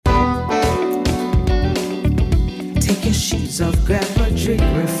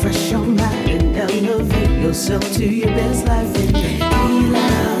yourself to your best life in the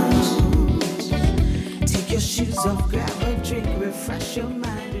E-Lounge. Take your shoes off, grab a drink, refresh your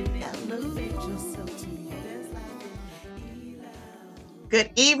mind, and elevate yourself to your best life in E-Lounge.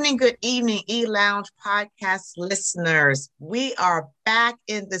 Good evening, E-Lounge podcast listeners. We are back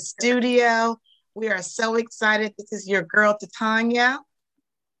in the studio. We are so excited. This is your girl, Titania,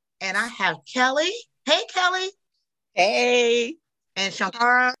 and I have Kelly. Hey, Kelly. Hey. And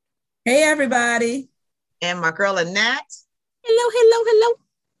Shankara. Hey, everybody. And my girl, Annette. Hello.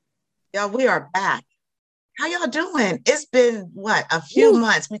 Y'all, we are back. How y'all doing? It's been, a few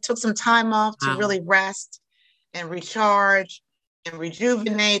months. We took some time off to really rest and recharge and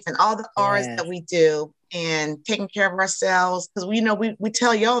rejuvenate and all the R's that we do and taking care of ourselves. Because we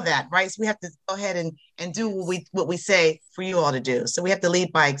tell y'all that, right? So we have to go ahead and do what we say for you all to do. So we have to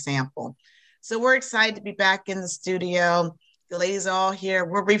lead by example. So we're excited to be back in the studio. The ladies are all here.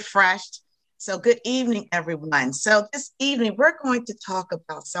 We're refreshed. So good evening, everyone. So this evening, we're going to talk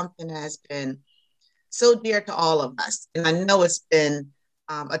about something that has been so dear to all of us. And I know it's been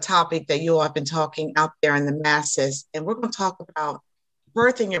a topic that you all have been talking out there in the masses. And we're going to talk about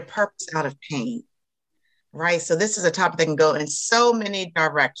birthing your purpose out of pain, right? So this is a topic that can go in so many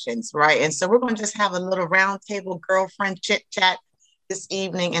directions, right? And so we're going to just have a little roundtable girlfriend chit chat this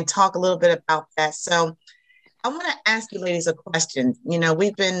evening and talk a little bit about that. So I want to ask you ladies a question.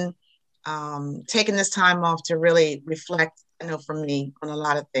 We've been taking this time off to really reflect, I know for me, on a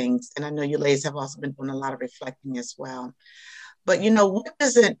lot of things. And I know you ladies have also been doing a lot of reflecting as well. But, what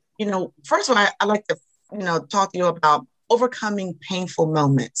does it, first of all, I like to, talk to you about overcoming painful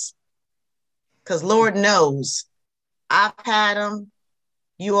moments. Because Lord knows I've had them,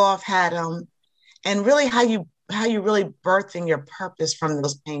 you all have had them, and really how you really birthing your purpose from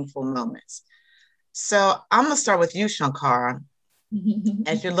those painful moments. So I'm going to start with you, Shankara,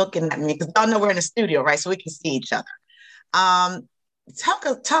 as you're looking at me, because y'all know we're in the studio, right? So we can see each other. Talk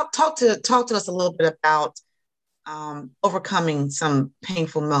to us a little bit about overcoming some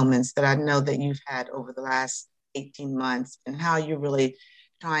painful moments that I know that you've had over the last 18 months and how you're really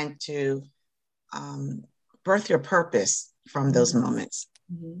trying to birth your purpose from those moments.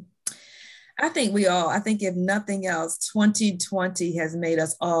 Mm-hmm. I think if nothing else, 2020 has made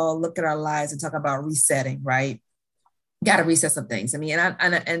us all look at our lives and talk about resetting, right? Got to reset some things. I mean,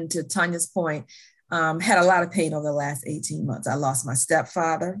 and to Tanya's point, had a lot of pain over the last 18 months. I lost my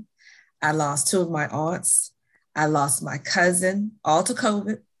stepfather. I lost two of my aunts. I lost my cousin, all to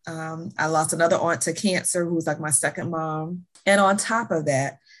COVID. I lost another aunt to cancer, who's like my second mom. And on top of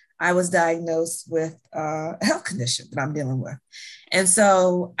that, I was diagnosed with a health condition that I'm dealing with. And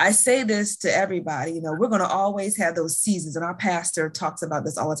so I say this to everybody, we're going to always have those seasons. And our pastor talks about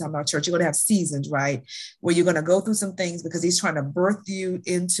this all the time in our church. You're going to have seasons, right? Where you're going to go through some things because he's trying to birth you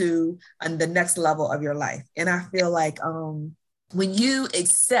into the next level of your life. And I feel like when you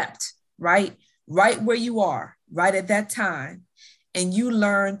accept, right where you are, right at that time, and you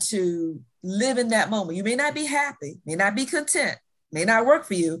learn to live in that moment, you may not be happy, may not be content, may not work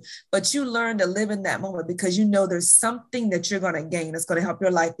for you, but you learn to live in that moment because there's something that you're going to gain that's going to help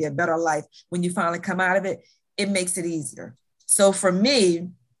your life be a better life. When you finally come out of it, it makes it easier. So for me,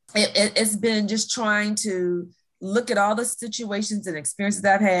 it's been just trying to look at all the situations and experiences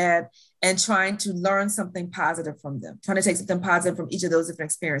that I've had and trying to learn something positive from them, trying to take something positive from each of those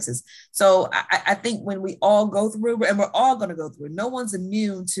different experiences. So I think when we all go through, and we're all going to go through, no one's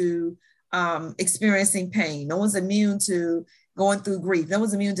immune to experiencing pain. No one's immune to going through grief. No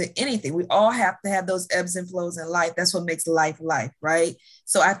one's immune to anything. We all have to have those ebbs and flows in life. That's what makes life, right?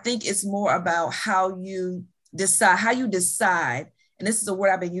 So I think it's more about how you decide, and this is a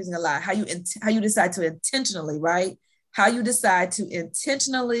word I've been using a lot, how you decide to intentionally, right? How you decide to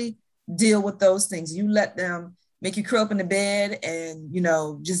intentionally deal with those things. You let them make you curl up in the bed and,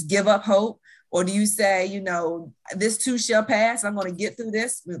 just give up hope. Or do you say, this too shall pass. I'm going to get through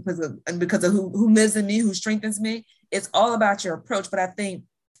this because of who lives in me, who strengthens me. It's all about your approach. But I think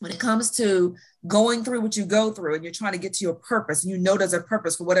when it comes to going through what you go through and you're trying to get to your purpose, and there's a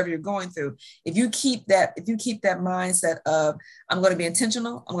purpose for whatever you're going through. If you keep that mindset of, I'm going to be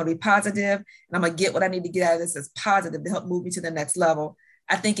intentional, I'm going to be positive, and I'm going to get what I need to get out of this as positive to help move me to the next level,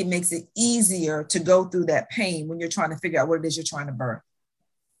 I think it makes it easier to go through that pain when you're trying to figure out what it is you're trying to birth.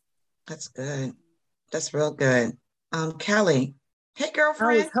 That's good. That's real good. Kelly. Hey,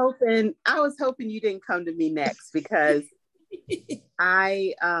 girlfriend. I was hoping you didn't come to me next because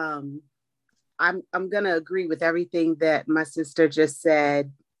I'm gonna agree with everything that my sister just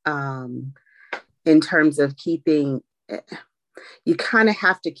said. In terms of keeping, you kind of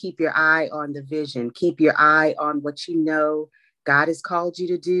have to keep your eye on the vision, keep your eye on what you know God has called you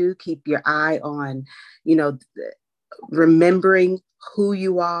to do. Keep your eye on, you know, remembering who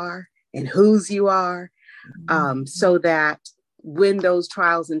you are and whose you are, so that when those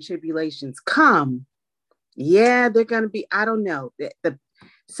trials and tribulations come, yeah, they're going to be, I don't know.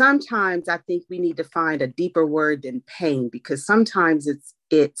 Sometimes I think we need to find a deeper word than pain, because sometimes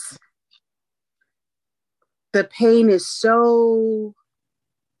it's the pain is so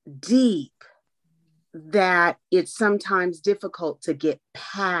deep that it's sometimes difficult to get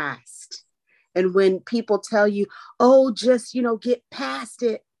past. And when people tell you, oh, just, get past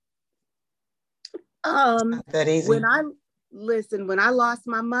it. Not that easy. When I lost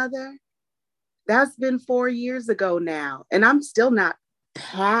my mother, that's been 4 years ago now, and I'm still not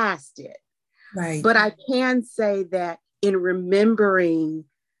past it. Right. But I can say that in remembering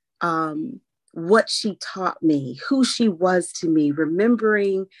what she taught me, who she was to me,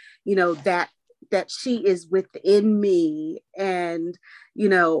 remembering, that she is within me, and,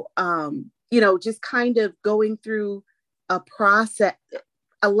 just kind of going through a process,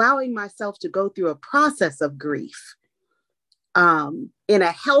 allowing myself to go through a process of grief in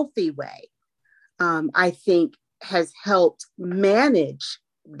a healthy way, I think has helped manage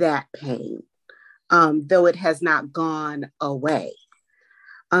that pain, though it has not gone away.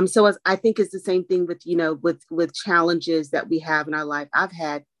 So I think it's the same thing with, with challenges that we have in our life. I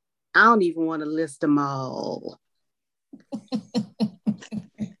don't even want to list them all.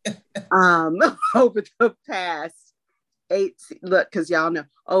 Over the past because y'all know,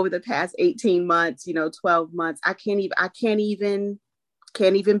 over the past 18 months, 12 months, I can't even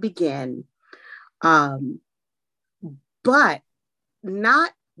begin. But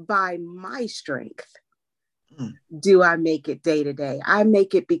not by my strength do I make it day to day. I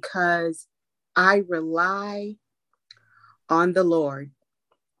make it because I rely on the Lord.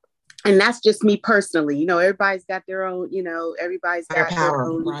 And that's just me personally. Everybody's got their own, everybody's got their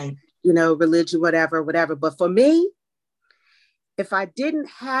own, right. Religion, whatever. But for me, if I didn't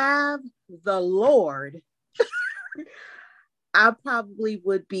have the Lord, I probably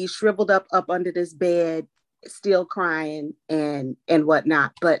would be shriveled up under this bed, still crying and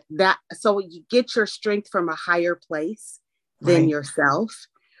whatnot. But so you get your strength from a higher place than yourself,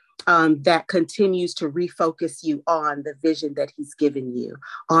 that continues to refocus you on the vision that he's given you,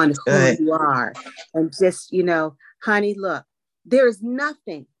 on who you are. And just, honey, look, there's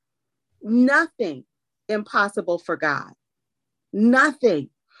nothing impossible for God. Nothing.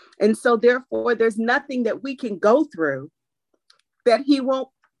 And so therefore, there's nothing that we can go through that he won't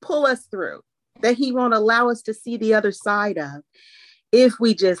pull us through, that he won't allow us to see the other side of, if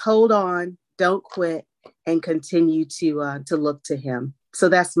we just hold on, don't quit, and continue to look to him. So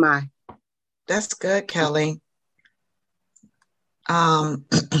that's good, Kelly. I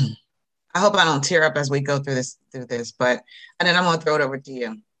hope I don't tear up as we go through this, but, and then I'm going to throw it over to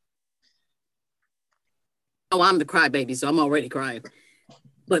you. Oh, I'm the crybaby, so I'm already crying.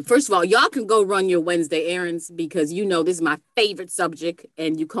 But first of all, y'all can go run your Wednesday errands, because this is my favorite subject,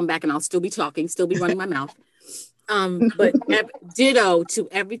 and you come back and I'll still be talking, still be running my mouth. But ditto to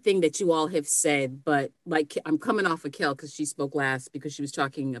everything that you all have said. But like, I'm coming off of Kel because she spoke last, because she was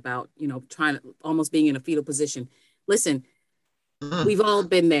talking about, trying to almost being in a fetal position. Listen, we've all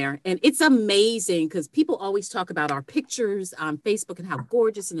been there, and it's amazing because people always talk about our pictures on Facebook and how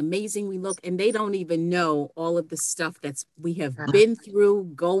gorgeous and amazing we look, and they don't even know all of the stuff we have been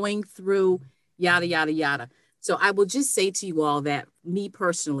through, going through, yada, yada, yada. So I will just say to you all that, me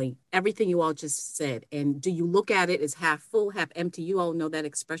personally, everything you all just said, and do you look at it as half full, half empty? You all know that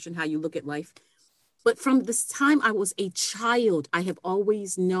expression, how you look at life. But from this time I was a child, I have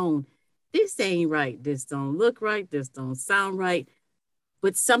always known, this ain't right. This don't look right. This don't sound right.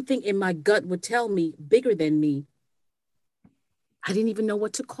 But something in my gut would tell me, bigger than me. I didn't even know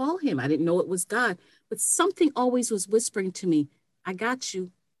what to call him. I didn't know it was God. But something always was whispering to me, I got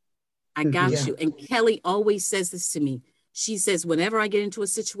you. I got you. And Kelly always says this to me. She says, whenever I get into a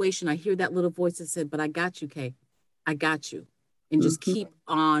situation, I hear that little voice that said, but I got you, Kay. I got you. And just keep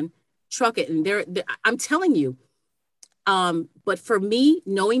on trucking. And I'm telling you, but for me,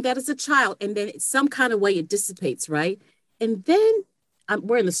 knowing that as a child, and then some kind of way it dissipates, right? And then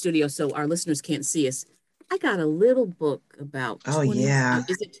we're in the studio, so our listeners can't see us. I got a little book about 20,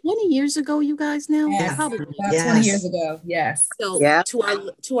 is it 20 years ago, you guys now? Yes, Probably about 20 years ago. Yes. So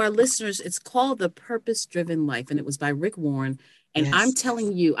to our listeners, it's called The Purpose-Driven Life, and it was by Rick Warren. And I'm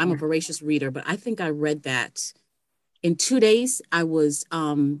telling you, I'm a voracious reader, but I think I read that in 2 days. I was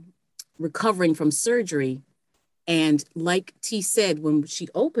recovering from surgery. And like T said, when she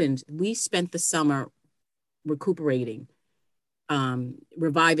opened, we spent the summer recuperating,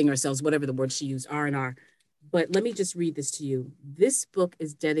 reviving ourselves, whatever the word she used, R&R. But let me just read this to you. This book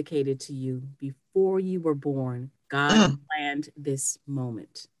is dedicated to you. Before you were born, God planned this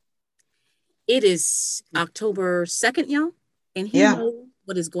moment. It is October 2nd, y'all. And he knows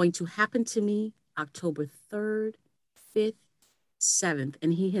what is going to happen to me October 3rd, 5th, 7th.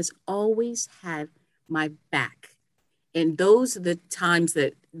 And he has always had my back. And those are the times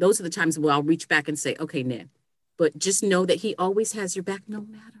where I'll reach back and say, okay, Nan, but just know that he always has your back no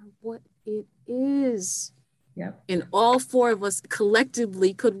matter what it is. Yep. And all four of us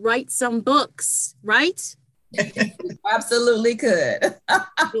collectively could write some books, right? Absolutely could.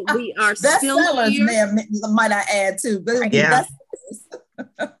 But we are still here. Might I add too? But yeah. But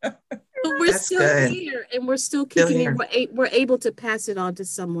we're That's still good. here, and we're still kicking it. We're able to pass it on to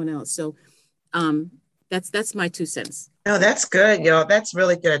someone else. So, that's my 2 cents. No, that's good, y'all. That's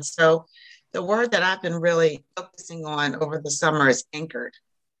really good. So, the word that I've been really focusing on over the summer is anchored,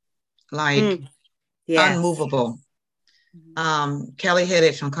 like unmovable. Kelly hit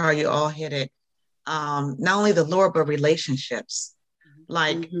it, Shankar, you all hit it. Not only the Lord, but relationships.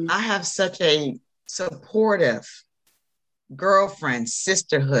 Like I have such a supportive girlfriend,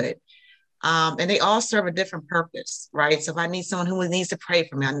 sisterhood. And they all serve a different purpose, right? So if I need someone who needs to pray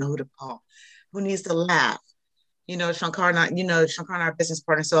for me, I know who to call. Who needs to laugh? Shankar and I are business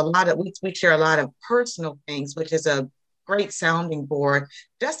partners. So we share a lot of personal things, which is a great sounding board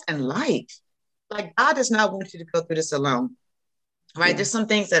just in life. Like God does not want you to go through this alone, right? Yeah. There's some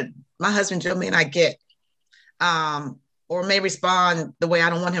things that my husband Joe may not get, or may respond the way I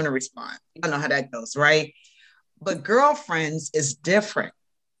don't want him to respond. I don't know how that goes, right? But girlfriends is different.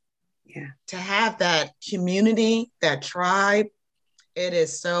 Yeah. To have that community, that tribe, it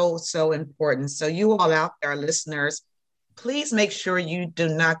is so, so important. So you all out there, listeners, please make sure you do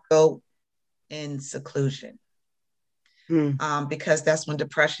not go in seclusion, because that's when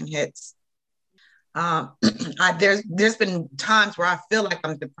depression hits. There's been times where I feel like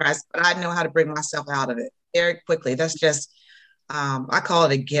I'm depressed, but I know how to bring myself out of it very quickly. That's just, I call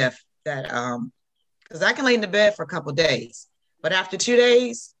it a gift that, because I can lay in the bed for a couple of days, but after 2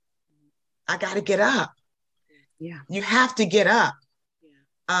 days, I got to get up. Yeah. You have to get up.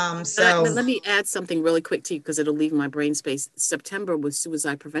 So let me add something really quick to you because it'll leave my brain space. September was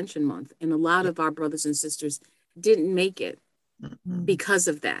Suicide Prevention Month, and a lot of our brothers and sisters didn't make it because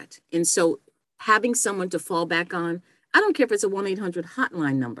of that. And so having someone to fall back on, I don't care if it's a 1-800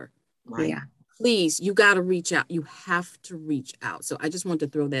 hotline number. Right. Yeah. Please, you got to reach out. You have to reach out. So I just want to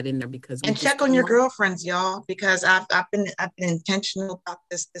throw that in there because and check on your girlfriends, y'all, because I've been intentional about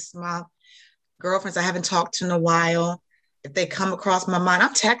this month. Girlfriends I haven't talked to in a while. If they come across my mind,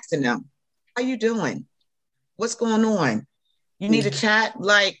 I'm texting them. How you doing? What's going on? You need to chat,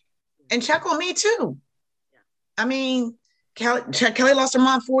 and check on me too. I mean, Kelly lost her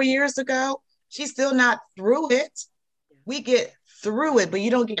mom 4 years ago. She's still not through it. We get through it, but you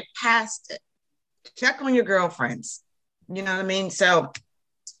don't get past it. Check on your girlfriends. You know what I mean? So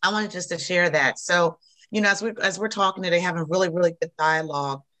I wanted just to share that. So, as we're talking today, having really, really good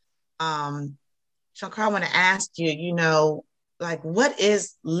dialogue, Shankar, I want to ask you, what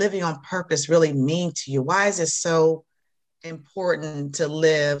is living on purpose really mean to you? Why is it so important to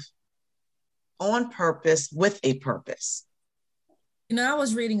live on purpose with a purpose? I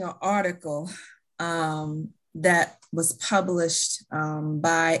was reading an article that was published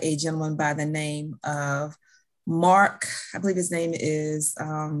by a gentleman by the name of Mark. I believe his name is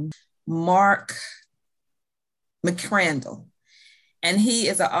Mark McCrandle. And he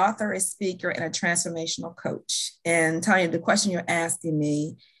is an author, a speaker, and a transformational coach. And Tanya, the question you're asking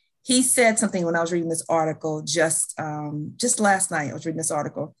me, he said something when I was reading this article just last night. I was reading this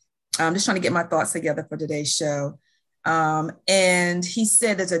article. I'm just trying to get my thoughts together for today's show. And he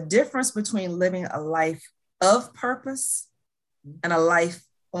said there's a difference between living a life of purpose and a life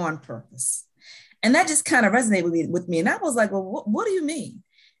on purpose. And that just kind of resonated with me. And I was like, well, what do you mean?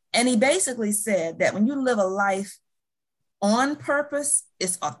 And he basically said that when you live a life on purpose,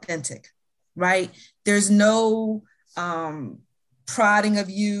 it's authentic, right? There's no prodding of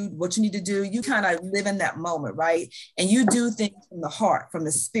you, what you need to do. You kind of live in that moment, right? And you do things from the heart, from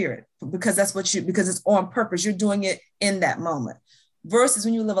the spirit, because because it's on purpose. You're doing it in that moment. Versus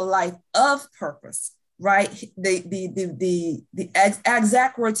when you live a life of purpose, right? The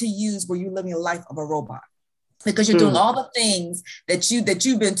exact word to use where you're living a life of a robot. Because you're doing all the things that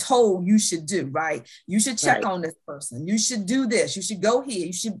you've been told you should do, right? You should check on this person. You should do this. You should go here.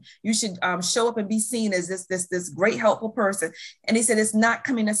 You should show up and be seen as this great helpful person. And he said it's not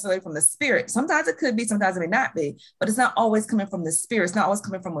coming necessarily from the spirit. Sometimes it could be, sometimes it may not be, but it's not always coming from the spirit. It's not always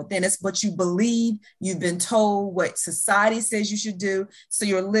coming from within. It's what you believe. You've been told what society says you should do. So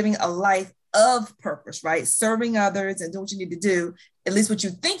you're living a life of purpose, right? Serving others and doing what you need to do, at least what you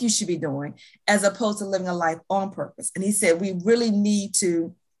think you should be doing, as opposed to living a life on purpose. And he said, we really need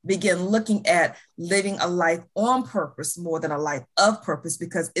to begin looking at living a life on purpose more than a life of purpose,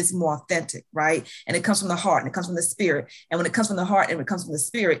 because it's more authentic, right? And it comes from the heart and it comes from the spirit. And when it comes from the heart and it comes from the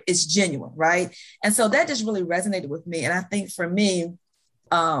spirit, it's genuine, right? And so that just really resonated with me. And I think for me,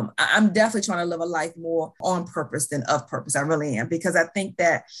 I'm definitely trying to live a life more on purpose than of purpose. I really am, because I think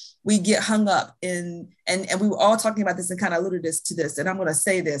that we get hung up in, and we were all talking about this and kind of alluded to this, and I'm going to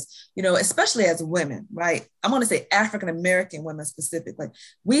say this, especially as women, right? I'm going to say African-American women specifically.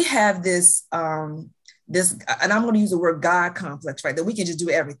 We have this, and I'm going to use the word God complex, right? That we can just do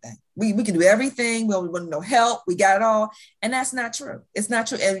everything. We can do everything. We don't want no help. We got it all. And that's not true. It's not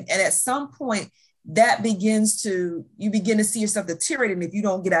true. And at some point, you begin to see yourself deteriorating if you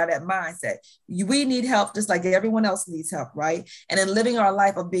don't get out of that mindset. We need help just like everyone else needs help, right? And in living our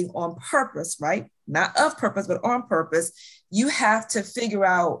life of being on purpose, right? Not of purpose, but on purpose, you have to figure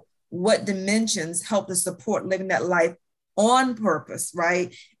out what dimensions help to support living that life on purpose,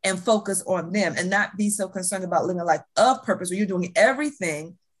 right? And focus on them and not be so concerned about living a life of purpose where you're doing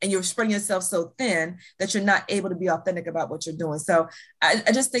everything and you're spreading yourself so thin that you're not able to be authentic about what you're doing. So I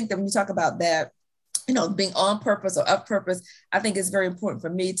just think that when you talk about that, being on purpose or of purpose, I think it's very important for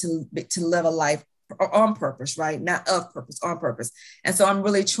me to live a life on purpose, right? Not of purpose, on purpose. And so I'm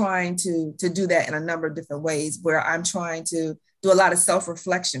really trying to do that in a number of different ways, where I'm trying to do a lot of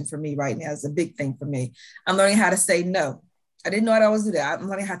self-reflection for me right now is a big thing for me. I'm learning how to say no. I didn't know I'd always do that. I'm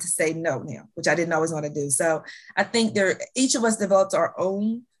learning how to say no now, which I didn't always want to do. So I think each of us develops our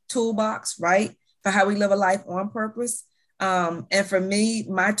own toolbox, right? For how we live a life on purpose. And for me,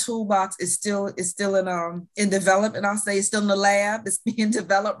 my toolbox is still in development. I'll say it's still in the lab. It's being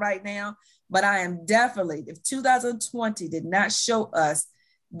developed right now. But I am definitely, if 2020 did not show us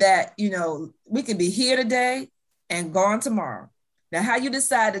that, we can be here today and gone tomorrow. Now, how you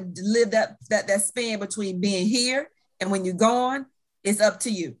decide to live that span between being here and when you're gone, it's up to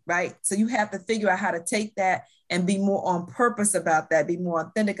you, right? So you have to figure out how to take that and be more on purpose about that, be more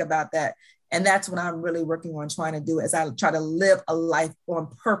authentic about that. And that's what I'm really working on trying to do, as I try to live a life on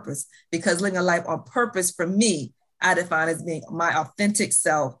purpose, because living a life on purpose for me, I define as being my authentic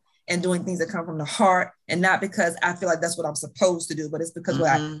self and doing things that come from the heart, and not because I feel like that's what I'm supposed to do, but it's because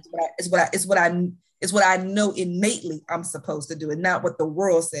it's what I know innately I'm supposed to do, and not what the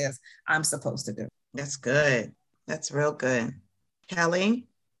world says I'm supposed to do. That's good. That's real good. Kelly?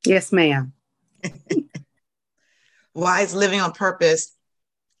 Yes, ma'am. Why is living on purpose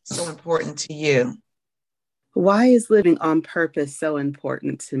so important to you? Why is living on purpose so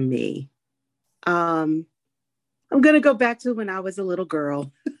important to me? I'm going to go back to when I was a little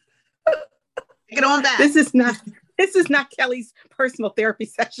girl. Get on back. This is not Kelly's personal therapy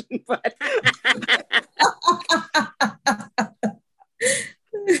session, but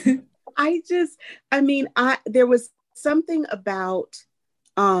there was something about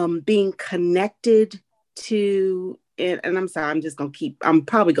being connected to, and I'm sorry, I'm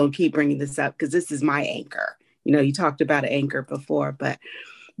probably going to keep bringing this up because this is my anchor. You talked about an anchor before, but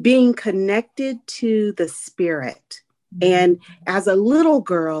being connected to the spirit. And as a little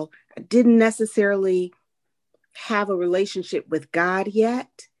girl, I didn't necessarily have a relationship with God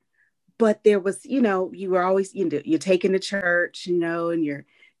yet, but there was, you were always, you're taken to church, and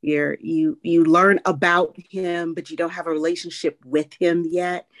you learn about him, but you don't have a relationship with him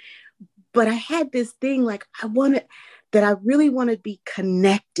yet. But I had this thing like I really want to be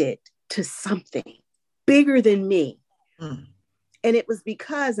connected to something bigger than me. Mm. And it was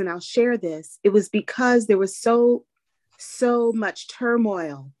because, and I'll share this, it was because there was so much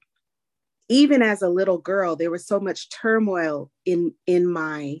turmoil. Even as a little girl, there was so much turmoil in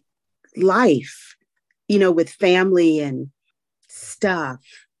my life, with family and stuff.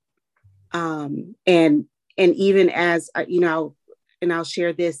 And even as, and I'll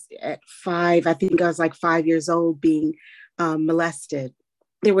share this at 5, I think I was like 5 years old, being molested.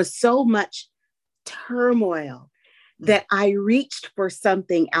 There was so much turmoil that I reached for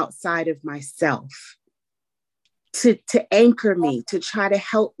something outside of myself to anchor me, to try to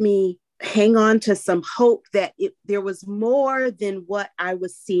help me hang on to some hope that there was more than what I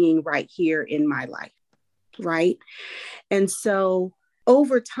was seeing right here in my life, right? And so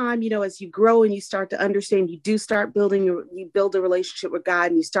over time, as you grow and you start to understand, you build a relationship with God,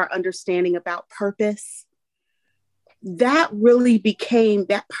 and you start understanding about purpose. That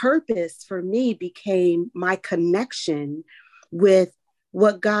purpose for me became my connection with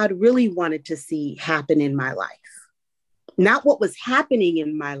what God really wanted to see happen in my life. Not what was happening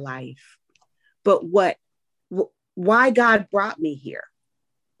in my life, but why God brought me here.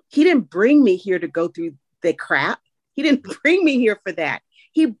 He didn't bring me here to go through the crap. He didn't bring me here for that.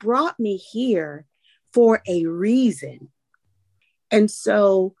 He brought me here for a reason. And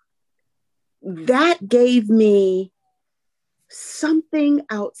so that gave me something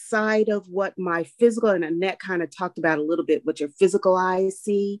outside of what my physical, and Annette kind of talked about a little bit, what your physical eyes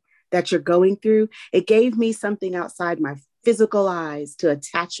see that you're going through. It gave me something outside my physical eyes to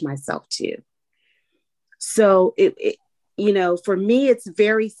attach myself to. So it you know, for me, it's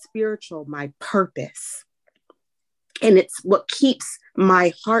very spiritual, my purpose. And it's what keeps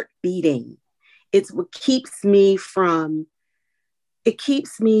my heart beating. It's what keeps me from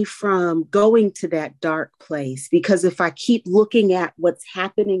going to that dark place, because if I keep looking at what's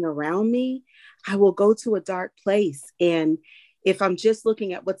happening around me, I will go to a dark place. And if I'm just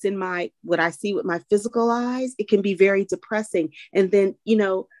looking at what I see with my physical eyes, it can be very depressing. And then, you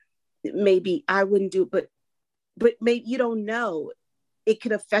know, maybe I wouldn't do it, but maybe you don't know. It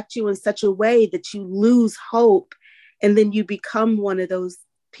could affect you in such a way that you lose hope. And then you become one of those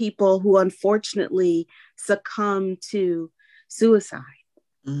people who unfortunately succumb to suicide.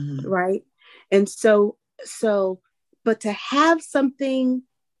 Mm-hmm. Right. And so, but to have something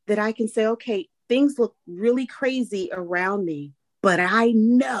that I can say, okay, things look really crazy around me, but I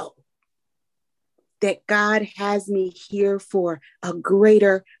know that God has me here for a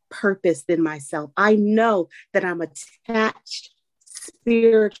greater purpose than myself. I know that I'm attached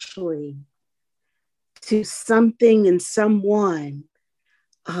spiritually to something and someone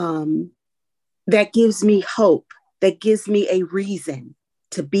that gives me hope, that gives me a reason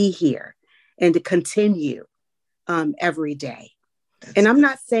to be here and to continue every day. And I'm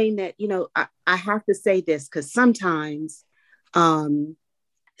not saying that, you know, I have to say this because sometimes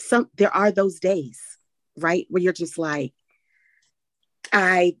there are those days, right, where you're just like,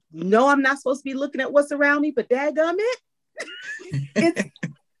 I know I'm not supposed to be looking at what's around me, but dadgum it,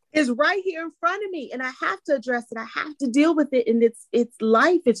 it's right here in front of me, and I have to address it. I have to deal with it, and it's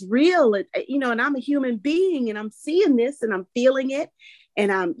life. It's real, you know. And I'm a human being, and I'm seeing this, and I'm feeling it,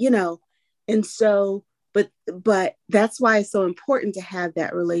 and I'm, you know, and so. But that's why it's so important to have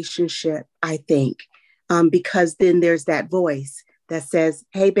that relationship, I think, because then there's that voice that says,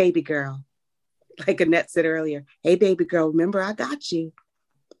 hey, baby girl, like Annette said earlier, hey, baby girl, remember, I got you.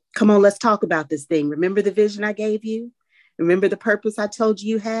 Come on, let's talk about this thing. Remember the vision I gave you? Remember the purpose I told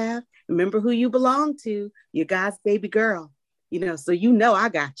you have? Remember who you belong to? You're God's baby girl, you know, so you know I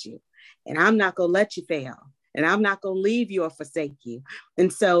got you, and I'm not going to let you fail, and I'm not going to leave you or forsake you.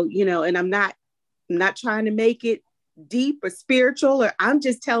 And so, you know, and I'm not trying to make it deep or spiritual, or I'm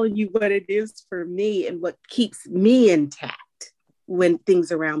just telling you what it is for me and what keeps me intact when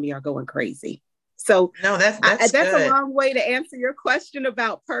things around me are going crazy. So no, that's a long way to answer your question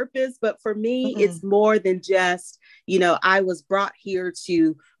about purpose. But for me, it's more than just, you know, I was brought here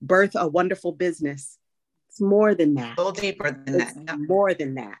to birth a wonderful business. It's more than that. A little deeper than that. It's more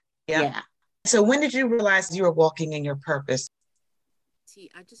than that. Yeah. So when did you realize you were walking in your purpose?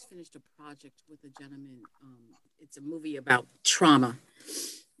 I just finished a project with a gentleman. It's a movie about trauma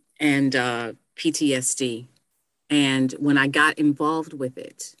and PTSD. And when I got involved with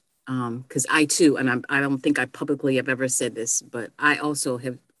it, because I too, and I don't think I publicly have ever said this, but I also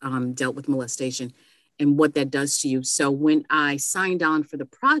have dealt with molestation and what that does to you. So when I signed on for the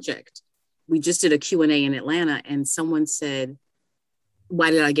project, we just did a Q&A in Atlanta, and someone said,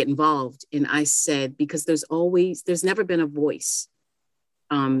 why did I get involved? And I said, because there's never been a voice.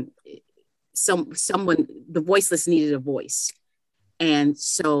 Someone, the voiceless needed a voice. And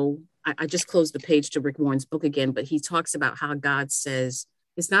so I just closed the page to Rick Warren's book again, but he talks about how God says,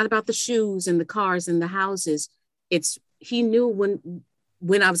 it's not about the shoes and the cars and the houses. He knew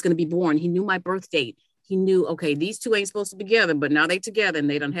when I was going to be born. He knew my birth date. He knew, okay, these two ain't supposed to be together, but now they together and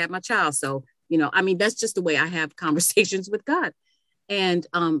they don't have my child. So, you know, I mean, that's just the way I have conversations with God. And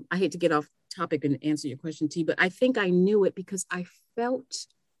I hate to get off topic and answer your question, T, but I think I knew it because I felt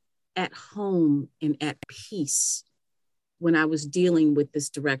at home and at peace when I was dealing with this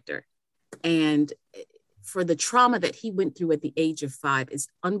director. And for the trauma that he went through at the age of 5, it's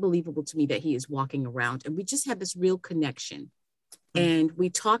unbelievable to me that he is walking around. And we just had this real connection. And we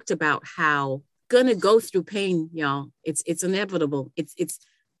talked about how gonna go through pain, y'all. It's inevitable.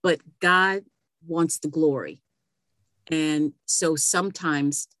 But God wants the glory. And so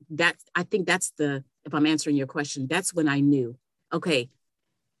sometimes I think that's if I'm answering your question, that's when I knew, okay,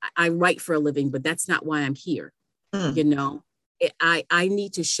 I write for a living, but that's not why I'm here. You know, I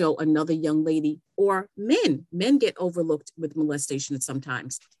need to show another young lady, or men get overlooked with molestation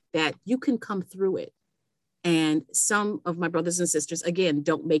sometimes, that you can come through it. And some of my brothers and sisters, again,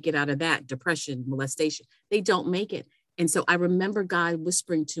 don't make it out of that depression, molestation. They don't make it. And so I remember God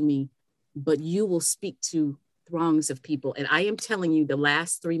whispering to me, but you will speak to throngs of people. And I am telling you, the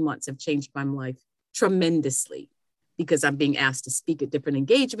last 3 months have changed my life tremendously, because I'm being asked to speak at different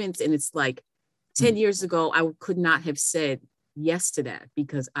engagements. And it's like 10 years ago, I could not have said yes to that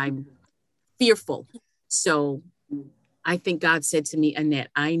because I'm fearful. So I think God said to me, Annette,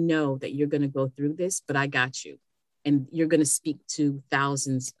 I know that you're going to go through this, but I got you. And you're going to speak to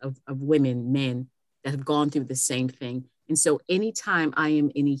thousands of women, men that have gone through the same thing. And so anytime I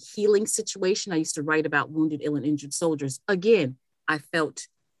am in a healing situation, I used to write about wounded, ill, and injured soldiers. Again, I felt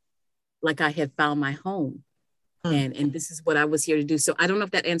like I had found my home. And this is what I was here to do. So I don't know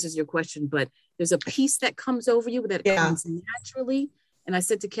if that answers your question, but there's a peace that comes over you that comes naturally. And I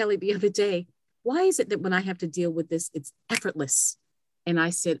said to Kelly the other day, why is it that when I have to deal with this, it's effortless? And I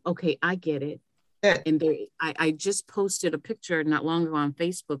said, okay, I get it. And I just posted a picture not long ago on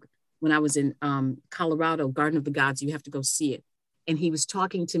Facebook when I was in Colorado, Garden of the Gods. You have to go see it. And he was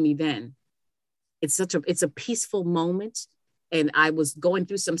talking to me then. It's a peaceful moment. And I was going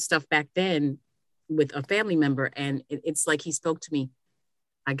through some stuff back then with a family member. And it's like he spoke to me.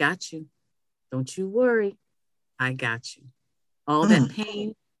 I got you. Don't you worry. I got you. All that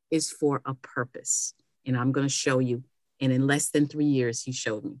pain is for a purpose. And I'm going to show you. And in less than 3 years, he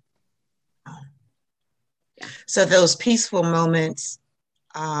showed me. Yeah. So those peaceful moments,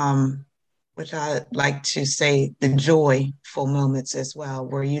 which I like to say the joyful moments as well,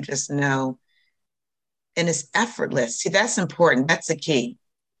 where you just know, and it's effortless. See, that's important. That's the key.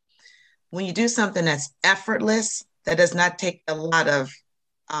 When you do something that's effortless, that does not take a lot of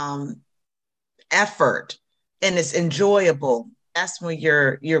effort, and it's enjoyable, that's when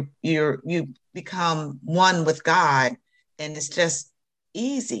you become one with God, and it's just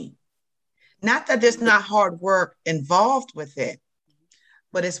easy. Not that there's not hard work involved with it,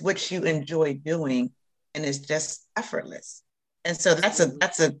 but it's what you enjoy doing, and it's just effortless. And so that's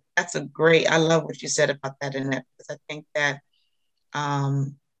a great. I love what you said about that, Annette, because I think that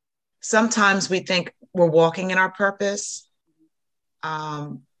sometimes we think we're walking in our purpose,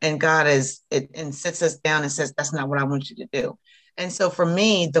 and God and sits us down and says, "That's not what I want you to do." And so for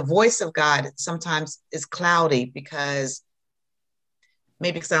me, the voice of God sometimes is cloudy because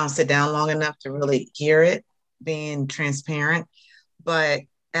maybe because I don't sit down long enough to really hear it, being transparent. But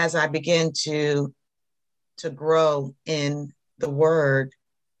as I begin to grow in the word,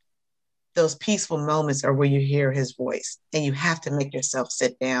 those peaceful moments are where you hear his voice, and you have to make yourself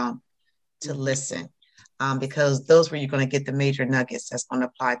sit down to listen, because those where you're going to get the major nuggets that's going to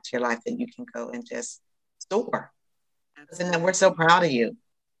apply to your life that you can go and just store. And then we're so proud of you.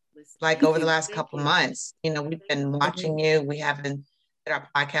 Like over the last couple of months, we've been watching you. We haven't did our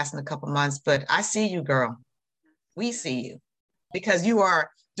podcast in a couple of months, but I see you, girl. We see you because you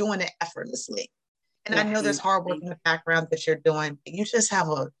are doing it effortlessly. And I know there's hard work in the background that you're doing. You just have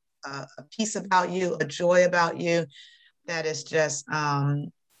a peace about you, a joy about you that is just,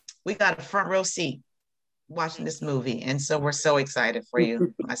 we got a front row seat watching this movie. And so we're so excited for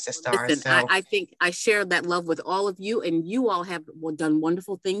you, my sister. Listen, so. I think I share that love with all of you, and you all have done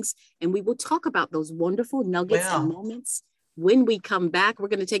wonderful things. And we will talk about those wonderful nuggets and moments when we come back. We're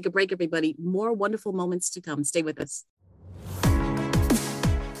going to take a break, everybody. More wonderful moments to come. Stay with us.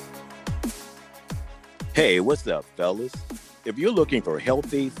 Hey, what's up, fellas? If you're looking for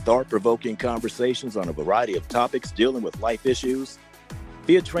healthy, thought-provoking conversations on a variety of topics dealing with life issues,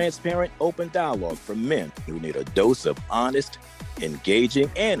 be a transparent, open dialogue for men who need a dose of honest,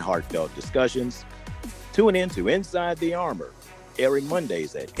 engaging, and heartfelt discussions, tune in to Inside the Armor, airing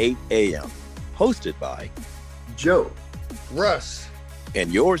Mondays at 8 a.m., hosted by Joe, Russ,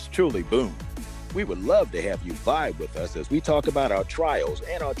 and yours truly, Boone. We would love to have you vibe with us as we talk about our trials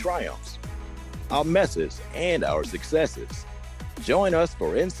and our triumphs, our messes and our successes. Join us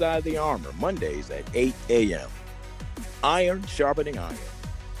for Inside the Armor, Mondays at 8 a.m. Iron sharpening iron,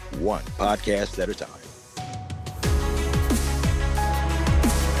 one podcast at a time.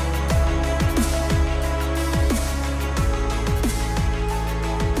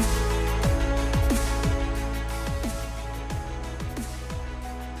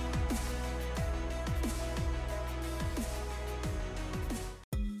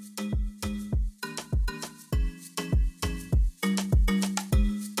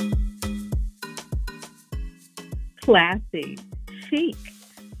 Classy, chic,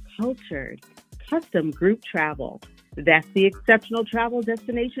 cultured, custom group travel. That's the Exceptional Travel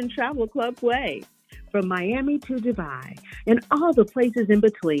Destination Travel Club way. From Miami to Dubai and all the places in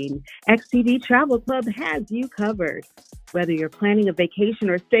between, XTD Travel Club has you covered. Whether you're planning a vacation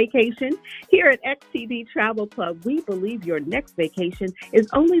or staycation, here at XTD Travel Club, we believe your next vacation is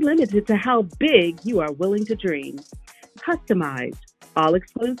only limited to how big you are willing to dream. customized, all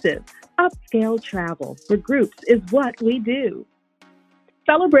exclusive, upscale travel for groups is what we do.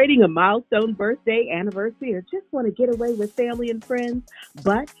 Celebrating a milestone birthday, anniversary, or just want to get away with family and friends,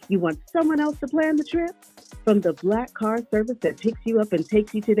 but you want someone else to plan the trip? From the black car service that picks you up and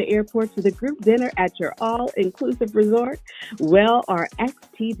takes you to the airport to the group dinner at your all-inclusive resort, well, our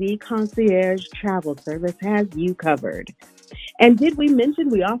XTD Concierge Travel Service has you covered. And did we mention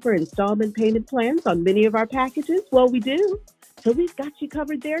we offer installment payment plans on many of our packages? Well, we do. So we've got you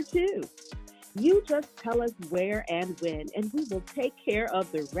covered there too. You just tell us where and when, and we will take care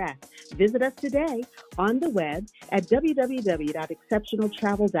of the rest. Visit us today on the web at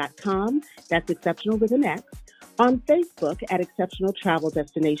www.exceptionaltravel.com. That's exceptional with an X. On Facebook at Exceptional Travel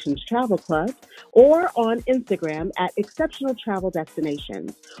Destinations Travel Club, or on Instagram at Exceptional Travel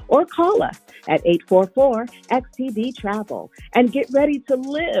Destinations, or call us at 844-XTD Travel and get ready to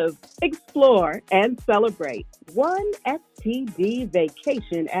live, explore, and celebrate one XTD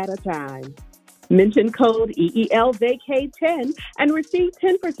vacation at a time. Mention code EELVACAY10 and receive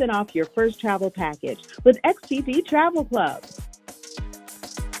 10% off your first travel package with XTD Travel Club.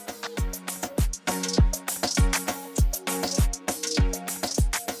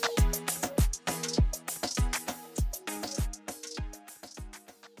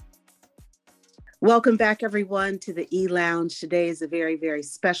 Welcome back, everyone, to the E-Lounge. Today is a very, very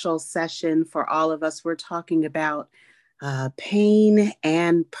special session for all of us. We're talking about pain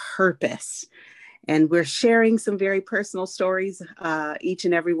and purpose. And we're sharing some very personal stories, each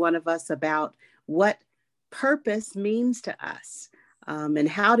and every one of us, about what purpose means to us, and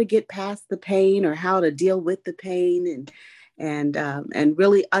how to get past the pain, or how to deal with the pain, and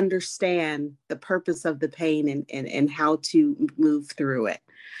really understand the purpose of the pain, and how to move through it.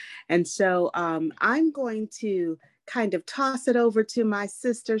 And so I'm going to kind of toss it over to my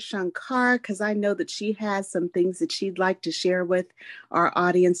sister Shankar, because I know that she has some things that she'd like to share with our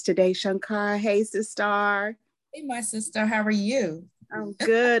audience today. Shankar, hey, sister. Hey, my sister, how are you? I'm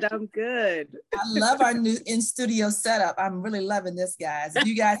good. I'm good. I love our new in-studio setup. I'm really loving this, guys. If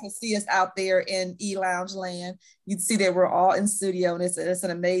you guys can see us out there in E-Lounge land, you'd see that we're all in studio, and it's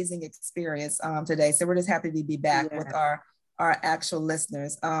an amazing experience today. So we're just happy to be back with our actual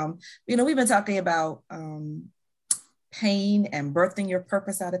listeners. We've been talking about pain and birthing your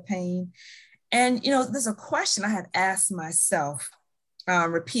purpose out of pain. And, there's a question I have asked myself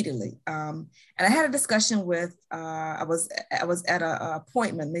repeatedly. And I had a discussion with, I was at an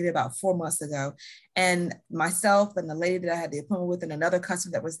appointment maybe about 4 months ago, and myself and the lady that I had the appointment with and another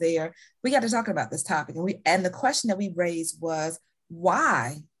customer that was there, we got to talking about this topic. And the question that we raised was,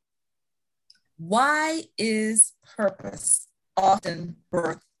 why is purpose often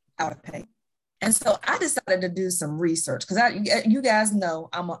birthed out of pain? And so I decided to do some research, because you guys know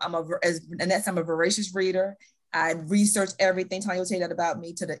I'm a voracious reader. I research everything. Tanya will tell you that about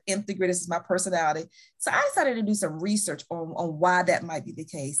me to the nth degree. This is my personality. So I decided to do some research on why that might be the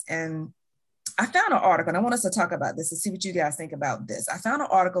case. And I found an article, and I want us to talk about this and see what you guys think about this. I found an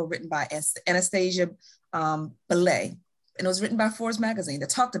article written by Anastasia Belay, and it was written by Forbes magazine,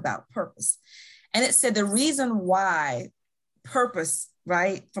 that talked about purpose. And it said the reason why purpose,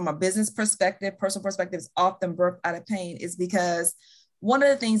 right, from a business perspective, personal perspective, is often birthed out of pain is because one of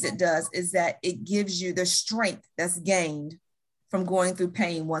the things it does is that it gives you the strength that's gained from going through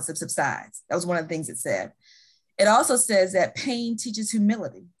pain once it subsides. That was one of the things it said. It also says that pain teaches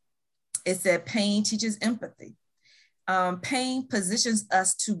humility. It said pain teaches empathy. Pain positions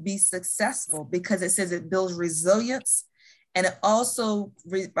us to be successful because it says it builds resilience, and it also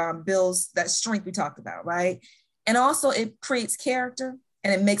builds that strength we talked about, right? And also it creates character,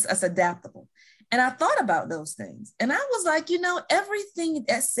 and it makes us adaptable. And I thought about those things, and I was like, everything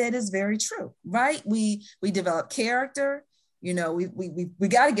that said is very true, right? We develop character. We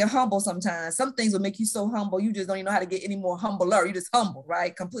got to get humble sometimes. Some things will make you so humble, you just don't even know how to get any more humbler. You just humble,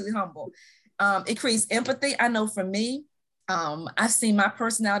 right? Completely humble. It creates empathy. I know for me, I've seen my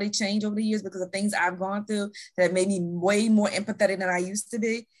personality change over the years because of things I've gone through that made me way more empathetic than I used to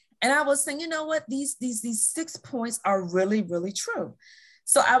be. And I was saying, you know what? These 6 points are really, really true.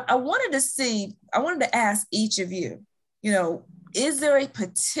 So I wanted to ask each of you, is there a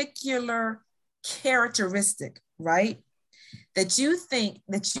particular characteristic, right, that you think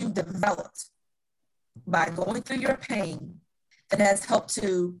that you developed by going through your pain that has helped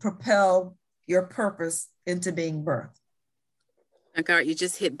to propel your purpose into being birthed? Shankar, you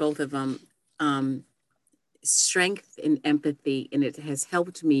just hit both of them. Strength and empathy, and it has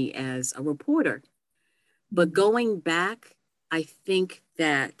helped me as a reporter. But going back, I think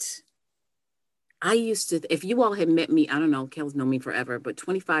that I used to, if you all had met me, I don't know, Kel's known me forever, but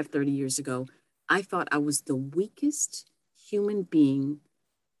 25, 30 years ago, I thought I was the weakest, human being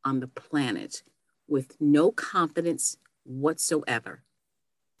on the planet with no confidence whatsoever.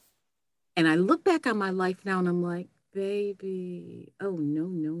 And I look back on my life now and I'm like, baby, oh, no,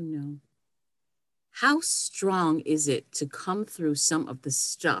 no, no. How strong is it to come through some of the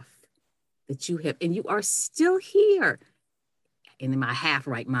stuff that you have, and you are still here? And in my half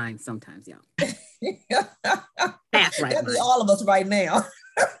right mind sometimes, y'all. Half right mind. All of us right now.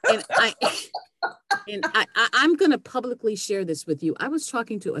 and I'm going to publicly share this with you. I was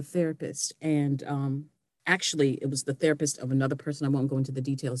talking to a therapist, and actually it was the therapist of another person. I won't go into the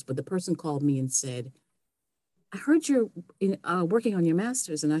details, but the person called me and said, I heard you're working on your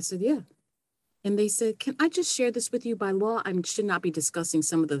master's. And I said, yeah. And they said, can I just share this with you? By law, I should not be discussing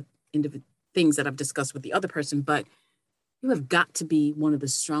some of the things that I've discussed with the other person, but you have got to be one of the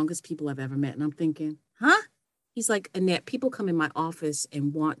strongest people I've ever met. And I'm thinking, huh? He's like, Annette, people come in my office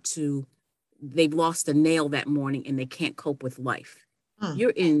and they've lost a nail that morning and they can't cope with life.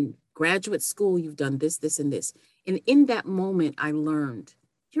 You're in graduate school, you've done this, this, and this. And in that moment, I learned,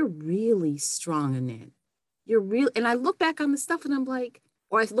 you're really strong, Annette. You're real. And I look back on the stuff and I'm like,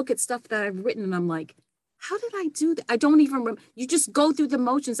 or I look at stuff that I've written and I'm like, how did I do that? I don't even remember. You just go through the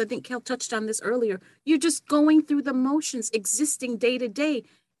motions. I think Kel touched on this earlier. You're just going through the motions, existing day to day,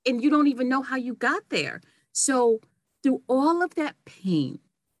 and you don't even know how you got there. So through all of that pain,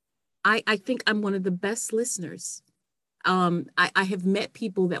 I think I'm one of the best listeners. I have met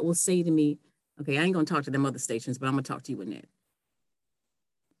people that will say to me, okay, I ain't going to talk to them other stations, but I'm going to talk to you, Annette.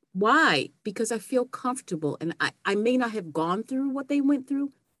 Why? Because I feel comfortable, and I may not have gone through what they went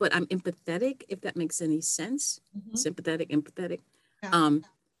through, but I'm empathetic, if that makes any sense. Mm-hmm. Sympathetic, empathetic. Yeah.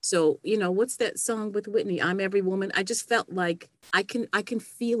 So, what's that song with Whitney? I'm Every Woman. I just felt like I can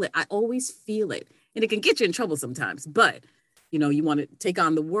feel it. I always feel it. And it can get you in trouble sometimes, but you want to take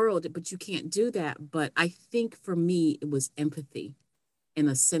on the world, but you can't do that. But I think for me, it was empathy and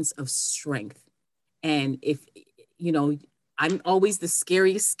a sense of strength. And if, I'm always the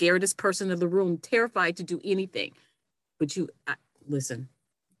scaredest person in the room, terrified to do anything. But listen,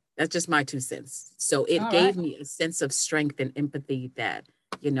 that's just my 2 cents. So it gave me a sense of strength and empathy that,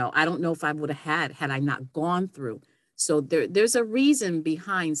 I don't know if I would have had I not gone through. So there's a reason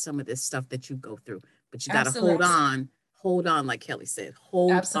behind some of this stuff that you go through, but you got to hold on, like Kelly said,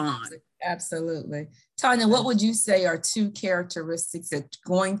 hold on. Absolutely. Tanya, what would you say are 2 characteristics that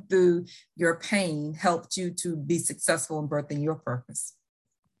going through your pain helped you to be successful in birthing your purpose?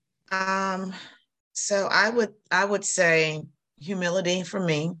 So I would say humility for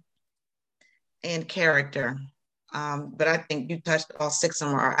me and character. But I think you touched all 6 of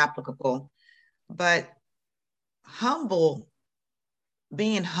them are applicable. But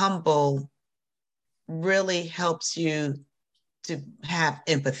being humble really helps you to have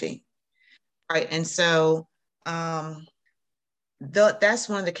empathy. Right. And so that's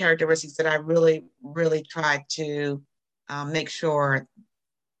one of the characteristics that I really, really try to make sure,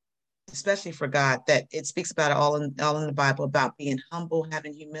 especially for God, that it speaks about it all in the Bible, about being humble,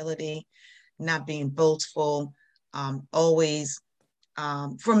 having humility, not being boastful, always.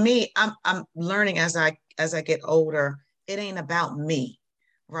 For me, I'm learning as I get older, it ain't about me.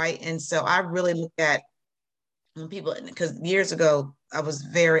 Right. And so I really look at when people, because years ago, I would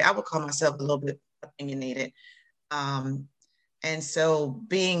call myself a little bit opinionated. And so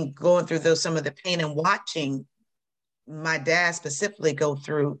going through some of the pain and watching my dad specifically go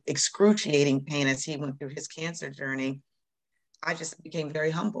through excruciating pain as he went through his cancer journey, I just became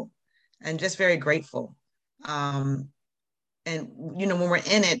very humble and just very grateful. And, when we're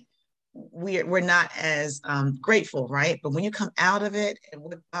in it, we're not as grateful, right? But when you come out of it and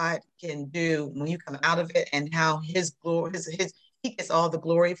what God can do, when you come out of it and how his glory, he gets all the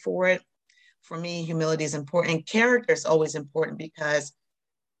glory for it. For me, humility is important. And character is always important because,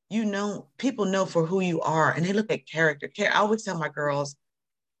 people know for who you are and they look at character. I always tell my girls,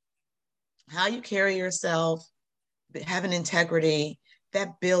 how you carry yourself, having integrity,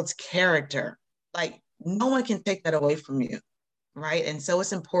 that builds character. Like no one can take that away from you. Right. And so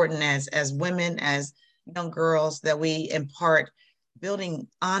it's important as women, as young girls, that we impart building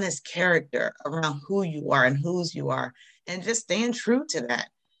honest character around who you are and whose you are, and just staying true to that.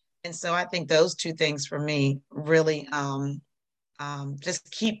 And so I think those 2 things for me really just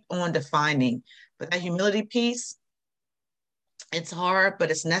keep on defining. But that humility piece, it's hard,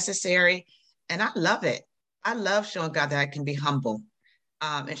 but it's necessary. And I love it. I love showing God that I can be humble.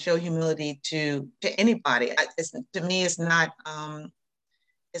 And show humility to anybody. To me, it's not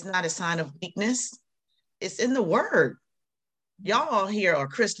a sign of weakness. It's in the Word. Y'all all here are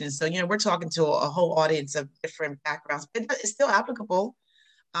Christians, so we're talking to a whole audience of different backgrounds, but it's still applicable.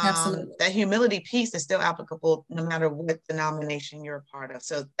 Absolutely. That humility piece is still applicable no matter what denomination you're a part of.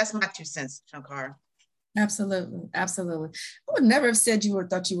 So that's my 2 cents, Shankar. Absolutely, absolutely. I would never have said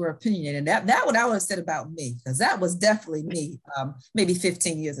thought you were opinionated. That what I would have said about me, because that was definitely me, maybe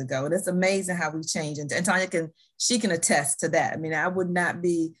 15 years ago. And it's amazing how we change. And Tanya can attest to that. I mean, I would not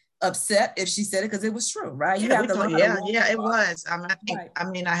be upset if she said it because it was true, right? You have to learn. It was.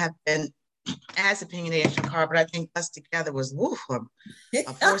 I have been as opinionated, Shankar, but I think us together was a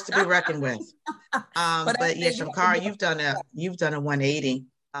force to be reckoned with. But yeah, Shankar, you've done a 180.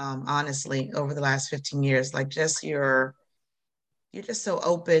 Honestly, over the last 15 years, like you're just so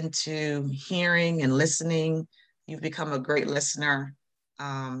open to hearing and listening. You've become a great listener.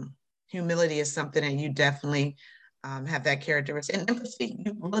 Humility is something that you definitely have that characteristic. And empathy,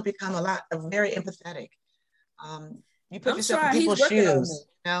 you've really become very empathetic. You put yourself in people's shoes.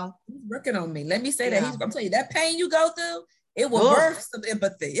 You know? He's working on me. Let me say that. I'm telling you, that pain you go through, it will birth some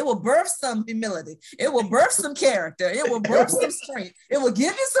empathy. It will birth some humility. It will birth some character. It will birth some strength. It will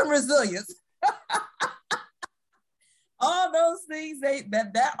give you some resilience. All those things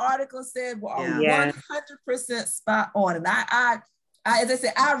that article said were 100% spot on. And I, as I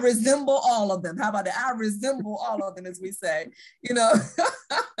said, I resemble all of them. How about that? I resemble all of them, as we say. You know,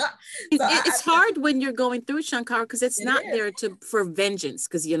 it's hard when you're going through, Shankar, because it's not there for vengeance.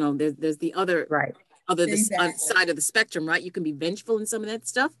 Because there's the other side of the spectrum, right? You can be vengeful in some of that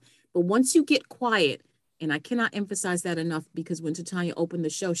stuff, but once you get quiet, and I cannot emphasize that enough, because when Tanya opened the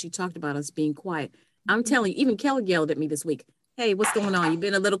show, she talked about us being quiet. I'm telling you, even Kelly yelled at me this week. Hey, what's going on? You've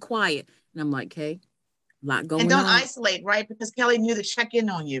been a little quiet. And I'm like, hey, a lot going on. And don't isolate, right? Because Kelly knew to check in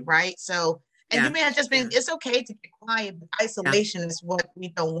on you, right? So, and you may have just been, it's okay to get quiet, but isolation is what we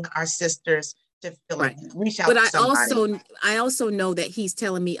don't want our sisters to feel like. Reach out to somebody. But I also know that he's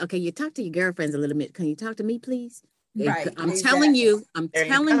telling me, okay, you talk to your girlfriends a little bit. Can you talk to me, please? Right. I'm telling you.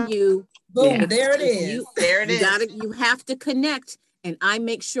 Boom, there it is. You have to connect. And I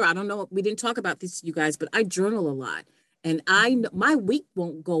make sure, I don't know, we didn't talk about this, you guys, but I journal a lot. And I know my week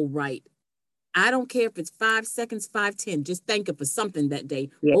won't go right. I don't care if it's 5 seconds, 5, 10, just thanking for something that day,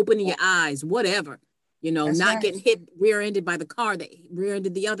 opening your eyes, whatever, getting hit rear-ended by the car that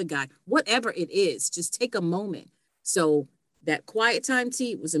rear-ended the other guy, whatever it is, just take a moment. So that quiet time,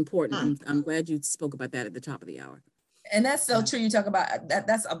 T, was important. I'm glad you spoke about that at the top of the hour. And that's so true. You talk about that.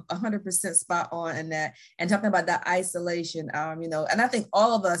 That's 100% spot on in that. And talking about that isolation, and I think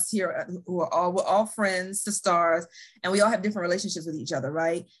all of us here we're all friends to stars, and we all have different relationships with each other,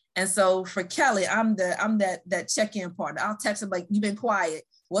 right? And so for Kelly, I'm that check-in partner. I'll text her like, "You've been quiet.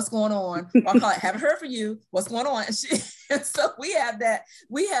 What's going on?" Or I'll call it, "Haven't heard from you. What's going on?" And so we have that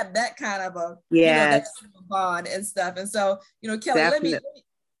kind of that bond and stuff. And so Kelly,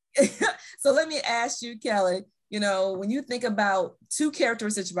 let me ask you, Kelly. When you think about 2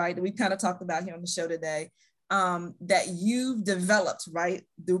 characteristics, right, that we kind of talked about here on the show today, that you've developed, right,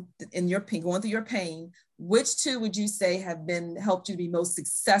 in your pain, going through your pain, which 2 would you say have helped you to be most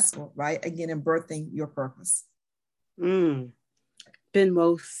successful, right, again, in birthing your purpose? Been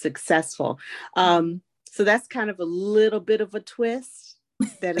most successful. So that's kind of a little bit of a twist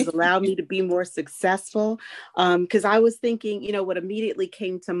that has allowed me to be more successful. Because I was thinking, what immediately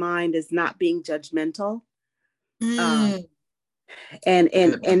came to mind is not being judgmental. And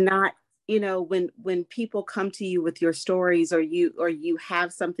not, when people come to you with your stories, or you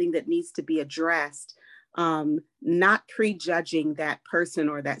have something that needs to be addressed, not prejudging that person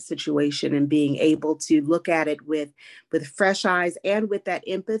or that situation, and being able to look at it with fresh eyes, and with that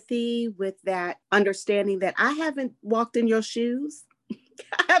empathy, with that understanding that I haven't walked in your shoes.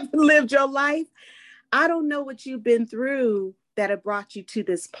 I haven't lived your life. I don't know what you've been through that have brought you to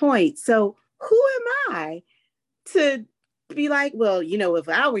this point. So who am I to be like, well, if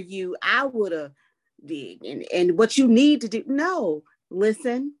I were you, I would have did, and what you need to do. No,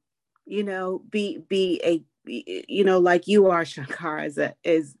 listen, be like you are, Shankar,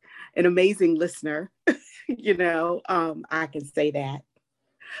 is an amazing listener. I can say that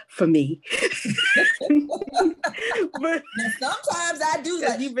for me. But now, sometimes I do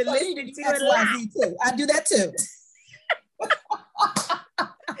that. You've been listening to it a lot. Too. I do that too. You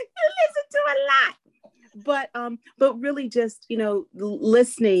listen to a lot. But really just,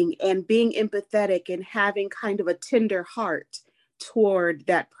 listening and being empathetic and having kind of a tender heart toward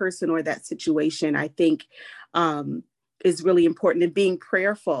that person or that situation, I think is really important, and being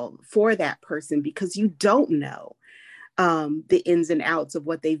prayerful for that person, because you don't know the ins and outs of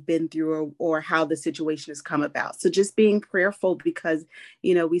what they've been through, or how the situation has come about. So just being prayerful, because,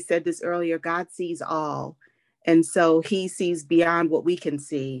 we said this earlier, God sees all. And so he sees beyond what we can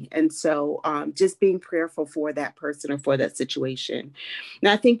see. And so just being prayerful for that person or for that situation.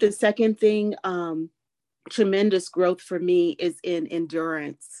 Now, I think the second thing, tremendous growth for me is in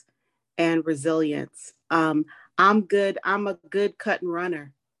endurance and resilience. I'm good. I'm a good cut and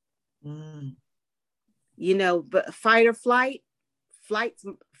runner. You know, but fight or flight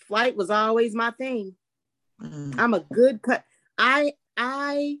was always my thing. I'm a good cut.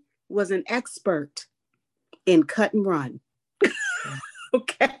 I was an expert in cut and run.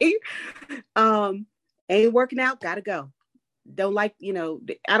 Okay. Ain't working out, gotta go. Don't like, you know,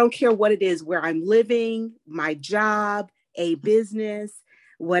 I don't care what it is, where I'm living, my job, a business,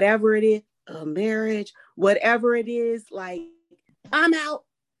 whatever it is, a marriage, whatever it is, like, I'm out,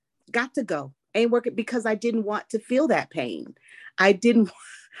 got to go. Ain't working, because I didn't want to feel that pain. I didn't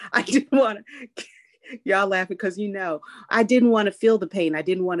want to, y'all laughing because, you know, I didn't want to feel the pain. I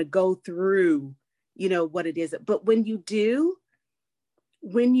didn't want to go through, you know, what it is. But when you do,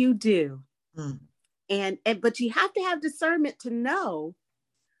 but you have to have discernment to know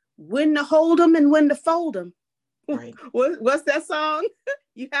when to hold them and when to fold them. Right. What's that song?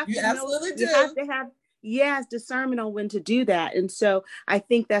 You have to absolutely know, do. You have to have, yes, discernment on when to do that. And so I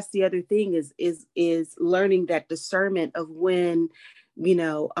think that's the other thing is learning that discernment of when, you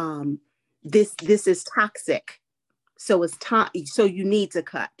know, this is toxic. So it's time. So you need to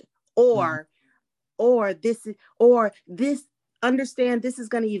cut, or this, understand this is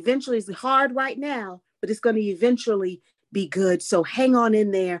going to eventually, it's hard right now, but it's going to eventually be good. So hang on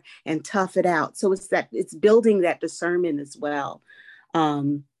in there and tough it out. So it's building that discernment as well.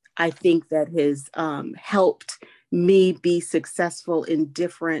 I think that has helped me be successful in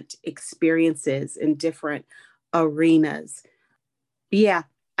different experiences, in different arenas. Yeah,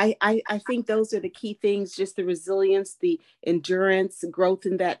 I think those are the key things, just the resilience, the endurance, growth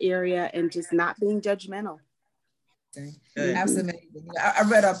in that area, and just not being judgmental. Absolutely. You know,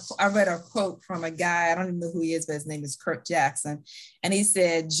 I read a quote from a guy, I don't even know who he is, but his name is Kurt Jackson. And he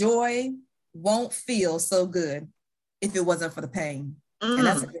said, joy won't feel so good if it wasn't for the pain. And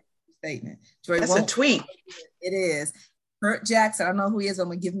that's a good statement. Joy that's a tweet. It is. Kurt Jackson, I don't know who he is. I'm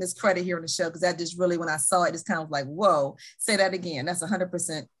going to give him his credit here on the show, because that just really, when I saw it, just kind of like, whoa, say that again. That's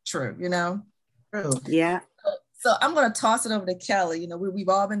 100% true, you know? True. Yeah. So I'm going to toss it over to Kelly. You know, we've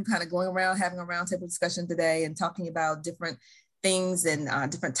all been kind of going around, having a roundtable discussion today and talking about different things and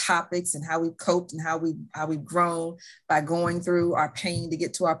different topics and how we've coped and how we've grown by going through our pain to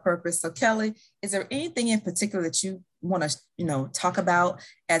get to our purpose. So Kelly, is there anything in particular that you want to, you know, talk about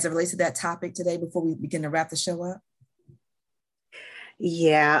as it relates to that topic today before we begin to wrap the show up?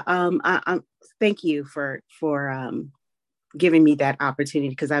 Yeah. Thank you for giving me that opportunity,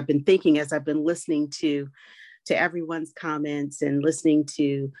 because I've been thinking, as I've been listening to everyone's comments and listening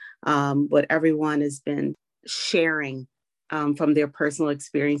to what everyone has been sharing from their personal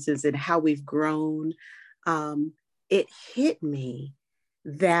experiences and how we've grown, it hit me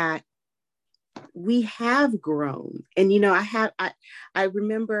that we have grown. And, you know, I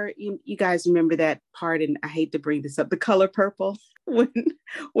remember, you guys remember that part, and I hate to bring this up, The Color Purple,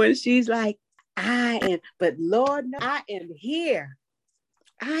 when she's like, but Lord, I am here.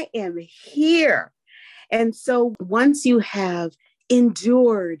 I am here. And so once you have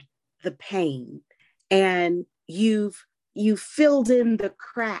endured the pain and you've filled in the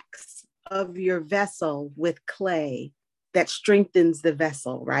cracks of your vessel with clay that strengthens the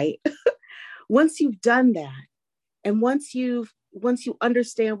vessel, right? Once you've done that, and once you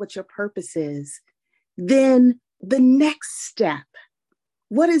understand what your purpose is, then the next step,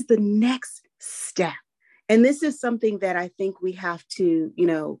 what is the next step? And this is something that I think we have to, you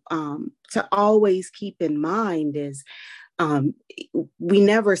know, to always keep in mind is we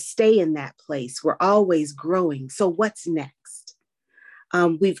never stay in that place. We're always growing. So what's next?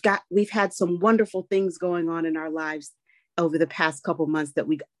 We've had some wonderful things going on in our lives over the past couple months that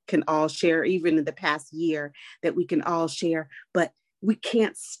we can all share, even in the past year that we can all share, but we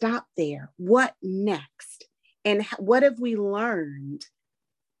can't stop there. What next? And what have we learned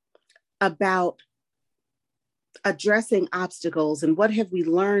about addressing obstacles, and what have we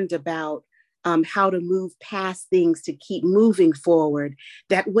learned about how to move past things to keep moving forward,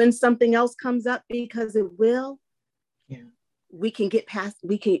 that when something else comes up, because it will, we can get past,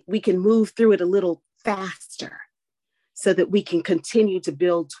 we can move through it a little faster, so that we can continue to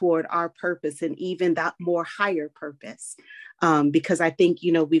build toward our purpose, and even that more higher purpose, because I think,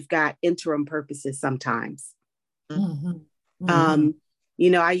 you know, we've got interim purposes sometimes. You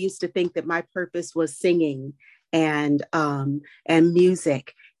know, I used to think that my purpose was singing and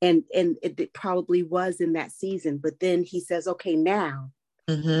music, and it probably was in that season. But then he says, okay, now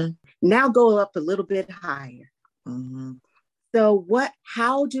Now go up a little bit higher. Mm-hmm. So what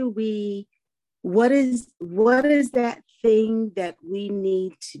is that thing that we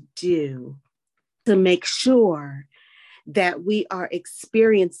need to do to make sure that we are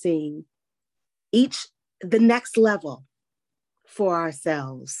experiencing the next level for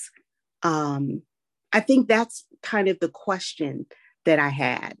ourselves? I think that's kind of the question that I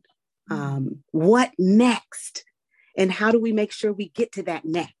had. What next? And how do we make sure we get to that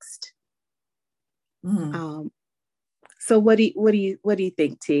next? So what do you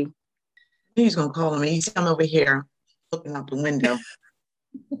think, T? He's gonna call me. He's come over here looking out the window.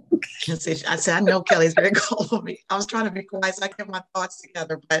 I said, I know Kelly's gonna call me. I was trying to be quiet so I kept my thoughts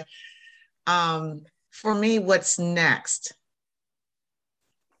together. But for me, what's next?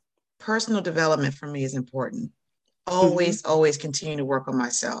 Personal development for me is important. Always continue to work on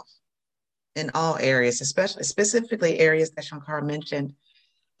myself in all areas, specifically areas that Shankar mentioned,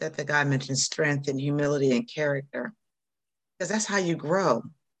 that the guy mentioned, strength and humility and character, because that's how you grow.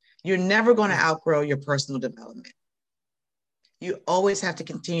 You're never going to outgrow your personal development. You always have to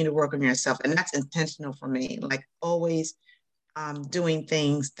continue to work on yourself. And that's intentional for me, like always doing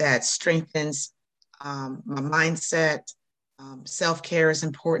things that strengthens my mindset. Self-care is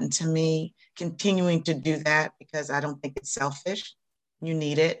important to me. Continuing to do that because I don't think it's selfish. You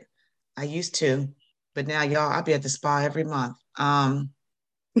need it. I used to, but now y'all, I'll be at the spa every month. So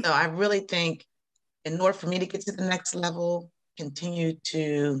I really think in order for me to get to the next level, continue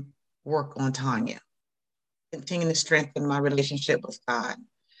to work on Tanya, continue to strengthen my relationship with God,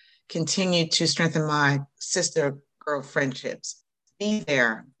 continue to strengthen my sister girl friendships, be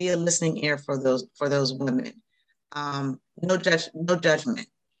there, be a listening ear for those women. No judgment.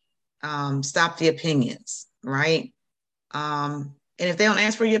 Stop the opinions, right? And if they don't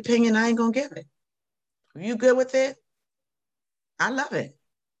ask for your opinion, I ain't gonna give it. Are you good with it? I love it.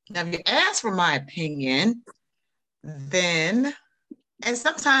 Now, if you ask for my opinion, then, and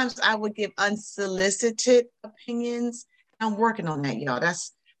sometimes I would give unsolicited opinions. I'm working on that, y'all.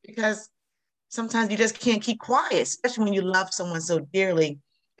 That's because sometimes you just can't keep quiet, especially when you love someone so dearly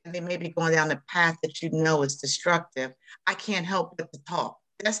and they may be going down the path that you know is destructive. I can't help but to talk.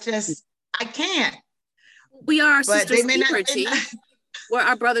 That's just, I can't. We are our sister's keeper, T. We're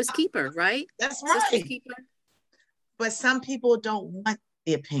our brother's keeper, right? That's right. But some people don't want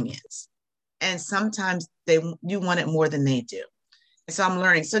the opinions. And sometimes you want it more than they do. And so I'm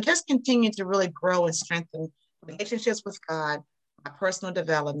learning. So just continue to really grow and strengthen relationships with God, my personal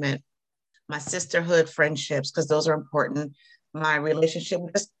development, my sisterhood friendships, because those are important. My relationship,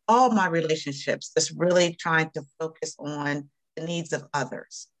 just all my relationships, just really trying to focus on the needs of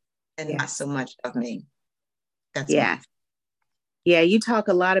others and not so much of me. That's me. Yeah, you talk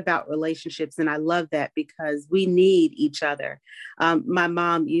a lot about relationships, and I love that because we need each other. My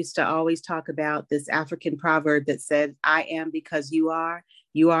mom used to always talk about this African proverb that said, I am because you are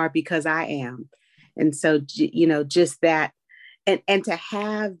because I am. And so, just that, and to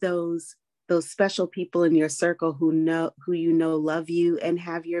have those special people in your circle who love you and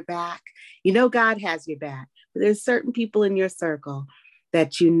have your back. God has your back, but there's certain people in your circle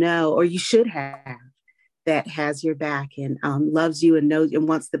that or you should have, that has your back and loves you and knows and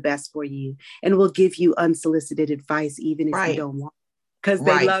wants the best for you and will give you unsolicited advice, even if you don't want, because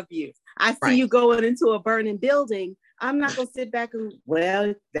they love you. I see you going into a burning building. I'm not going to sit back and,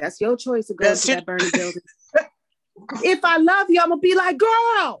 well, that's your choice to go into that burning building. If I love you, I'm going to be like,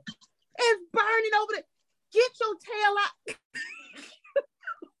 girl, it's burning over there. Get your tail out.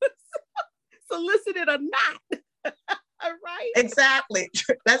 Solicited or not. Right? Exactly.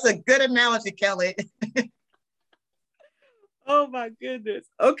 That's a good analogy, Kelly. Oh my goodness.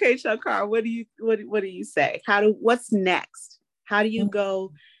 Okay, Shankar, what do you say? What's next? How do you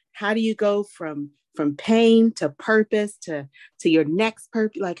go from pain to purpose to your next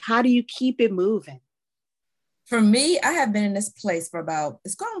purpose? Like, how do you keep it moving? For me, I have been in this place for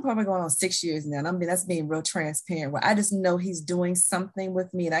probably going on 6 years now. And I mean, that's being real transparent, where I just know he's doing something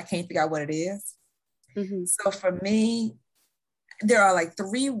with me and I can't figure out what it is. Mm-hmm. So for me, there are like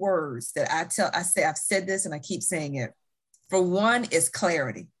 3 words that I've said this and I keep saying it. For one is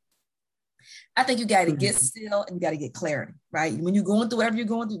clarity. I think you got to get still and you got to get clarity, right? When you're going through whatever you're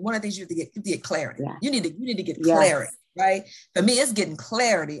going through, one of the things you have to get clarity. Yeah. You need to get clarity, right? For me, it's getting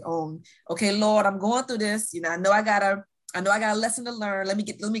clarity on, okay, Lord, I'm going through this. I know I got a lesson to learn. Let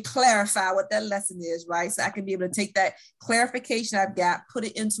me clarify what that lesson is, right? So I can be able to take that clarification I've got, put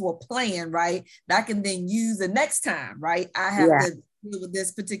it into a plan, right? That I can then use the next time, right? I have to deal with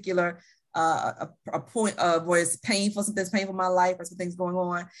this particular a point of where it's painful, something's painful in my life or something's going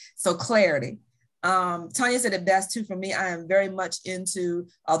on. So clarity. Tanya said it best too. For me, I am very much into,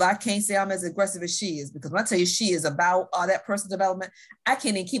 although I can't say I'm as aggressive as she is, because when I tell you she is about that personal development, I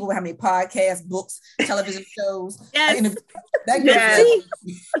can't even keep up with how many podcasts, books, television shows. Yes. Yes.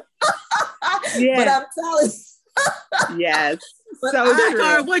 Yes. But I'm telling you. Yes. But So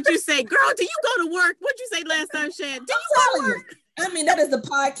true. What'd you say? Girl, do you go to work? What'd you say last time, Shan? Do you go to work? I mean, that is the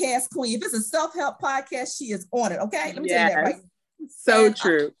podcast queen. If it's a self-help podcast, she is on it. Okay. Let me tell you that right. So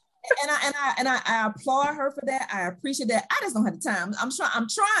true. And I applaud her for that. I appreciate that. I just don't have the time. I'm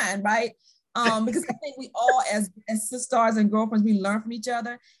trying, right? Because I think we all, as sisters and girlfriends, we learn from each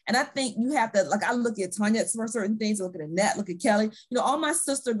other. And I think you have to, like, I look at Tanya for certain things, look at Annette, look at Kelly, all my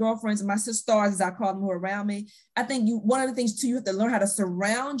sister girlfriends and my sisters, as I call them, who are around me. I think one of the things too, you have to learn how to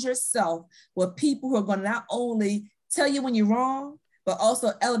surround yourself with people who are going to not only tell you when you're wrong, but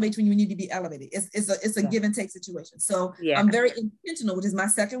also elevate when you need to be elevated. It's a give and take situation. So I'm very intentional, which is my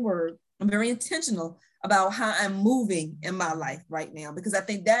second word. I'm very intentional about how I'm moving in my life right now, because I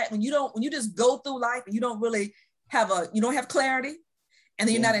think that when you just go through life and you don't really you don't have clarity, and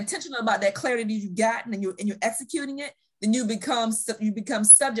then you're not intentional about that clarity that you've gotten, and you're executing it, then you become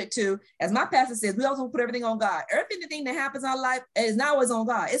subject to, as my pastor says, we also put everything on God. Everything that happens in our life is not always on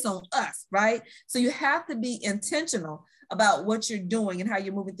God. It's on us, right? So you have to be intentional about what you're doing and how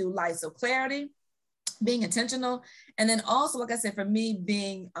you're moving through life. So clarity, being intentional. And then also, like I said, for me,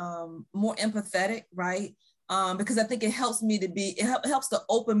 being more empathetic, right? Because I think it helps me it helps to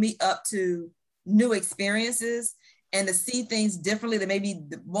open me up to new experiences and to see things differently than maybe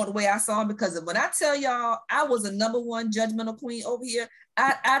the way I saw them. Because when I tell y'all, I was a number one judgmental queen over here,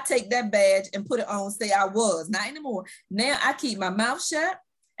 I take that badge and put it on, say I was, not anymore. Now I keep my mouth shut,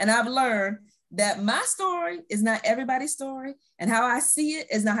 and I've learned that my story is not everybody's story, and how I see it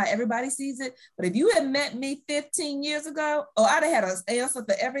is not how everybody sees it. But if you had met me 15 years ago, I'd have had an answer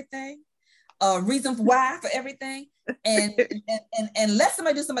for everything, a reason for why for everything. And let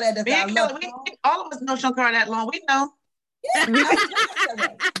somebody do somebody that does not love. All of us know Shankar that long. We know. Yeah,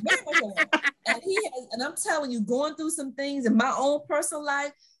 and I'm telling you, going through some things in my own personal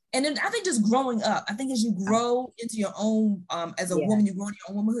life. And then I think just growing up, I think as you grow into your own, as a woman, you grow in your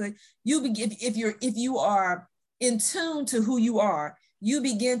own womanhood, if you are in tune to who you are, you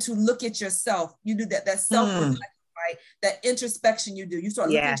begin to look at yourself. You do that self-reflection, right? That introspection you do. You start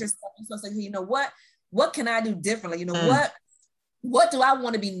looking at yourself. You start saying, you know what can I do differently? You know, what do I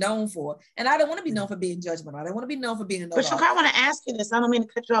want to be known for? And I don't want to be known for being judgmental. I don't want to be known for being a But Shankar, I want to ask you this. I don't mean to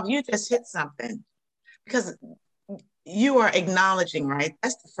cut you off. You just hit something, because you are acknowledging, right?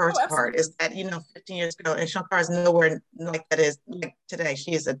 That's the first part, is that, 15 years ago, and Shankar is nowhere like that is like today.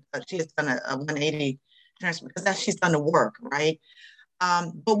 She has done a 180 transfer, because she's done the work, right?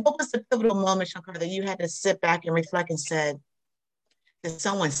 But what was the pivotal moment, Shankar, that you had to sit back and reflect and said, did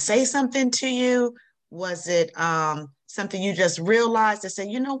someone say something to you? Was it something you just realized to say,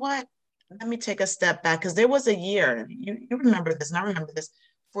 you know what? Let me take a step back. Because there was a year, you remember this, and I remember this,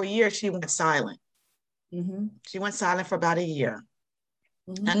 for a year she went silent. Mm-hmm. She went silent for about a year.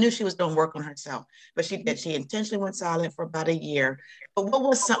 Mm-hmm. I knew she was doing work on herself, but she did. She intentionally went silent for about a year. But what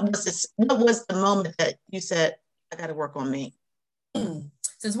was the moment that you said, I got to work on me?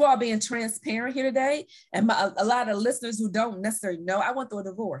 Since we're all being transparent here today, and a lot of listeners who don't necessarily know, I went through a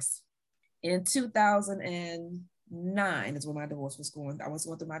divorce in 2009 is when my divorce was going. I was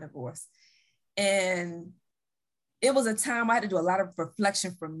going through my divorce. And it was a time I had to do a lot of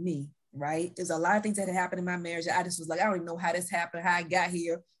reflection for me. Right? There's a lot of things that had happened in my marriage. I just was like, I don't even know how this happened, how I got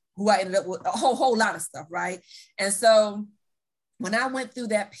here, who I ended up with, a whole lot of stuff. Right. And so when I went through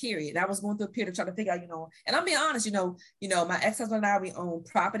that period, I was going through a period of trying to figure out, and I'm being honest, my ex-husband and I, we owned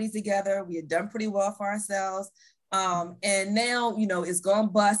properties together. We had done pretty well for ourselves. And now, it's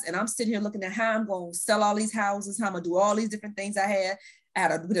gone bust. And I'm sitting here looking at how I'm going to sell all these houses, how I'm going to do all these different things I had. I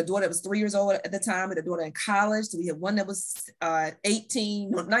had a daughter that was 3 years old at the time, with a daughter in college. So we had one that was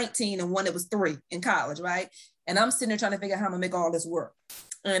 19, and one that was 3 in college, right? And I'm sitting there trying to figure out how I'm gonna make all this work.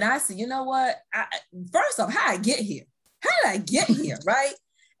 And I said, you know what? First off, how did I get here? How did I get here, right?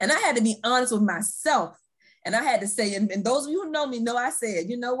 And I had to be honest with myself. And I had to say, and those of you who know me know, I said,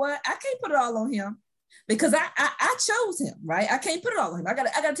 you know what? I can't put it all on him, because I chose him, right? I can't put it all on him. I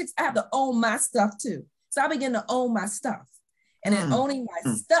have to own my stuff too. So I began to own my stuff. And in owning my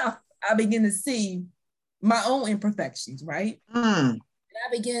stuff, I begin to see my own imperfections, right? And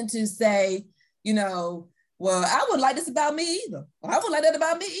I begin to say, well, I wouldn't like this about me either. Or I wouldn't like that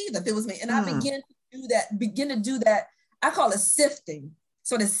about me either if it was me. And I begin to do that. I call it sifting.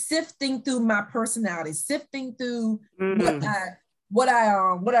 Sort of sifting through my personality, sifting through what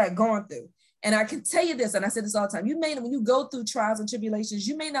I've gone through. And I can tell you this, and I say this all the time, when you go through trials and tribulations,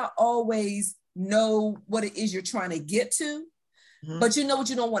 you may not always know what it is you're trying to get to, but you know what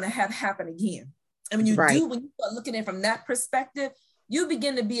you don't want to have happen again. And when you do, when you start looking at it from that perspective, you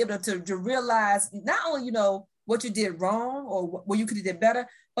begin to be able to realize not only, you know, what you did wrong or what you could have did better,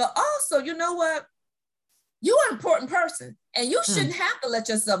 but also, you know what? You are an important person, and you shouldn't have to let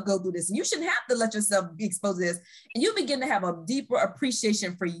yourself go through this. And you shouldn't have to let yourself be exposed to this. And you begin to have a deeper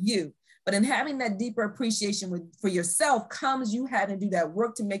appreciation for you. But in having that deeper appreciation for yourself comes you having to do that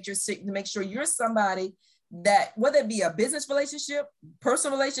work to make sure you're somebody that, whether it be a business relationship,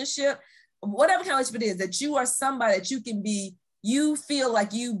 personal relationship, whatever kind of relationship it is, that you are somebody that you can be, you feel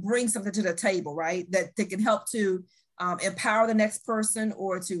like you bring something to the table, right? That can help to empower the next person,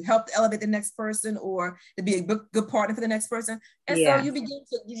 or to help elevate the next person, or to be a good partner for the next person. And so you begin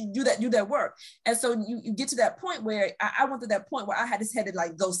to do that work. And so you get to that point where I went to that point where I had to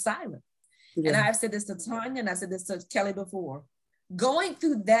like go silent. And I've said this to Tanya, and I said this to Kelly before. Going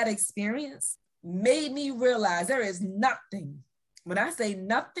through that experience made me realize there is nothing, when I say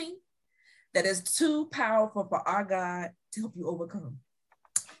nothing, that is too powerful for our God to help you overcome.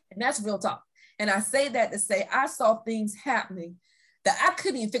 And that's real talk. And I say that to say I saw things happening that I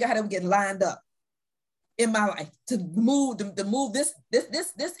couldn't even figure out how they were getting lined up in my life to move this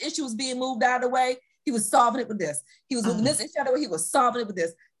issue was being moved out of the way. He was solving it with this. He was moving this issue out of the way. He was solving it with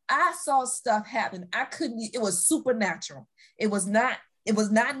this. I saw stuff happen. It was supernatural. It was not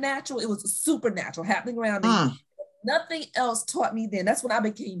natural. It was supernatural happening around me. Nothing else taught me then. That's when I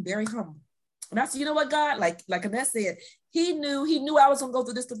became very humble. And I said, you know what, God, like Annette said, he knew I was going to go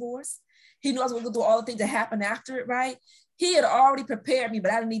through this divorce. He knew I was going to go through all the things that happened after it, right? He had already prepared me,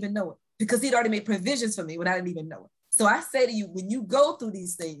 but I didn't even know it, because he'd already made provisions for me when I didn't even know it. So I say to you, when you go through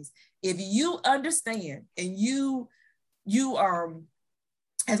these things, if you understand and you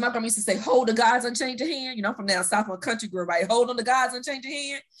as my grandma used to say, hold the God's unchanging hand, you know, I'm from down south of a country girl, right? Hold on to God's unchanging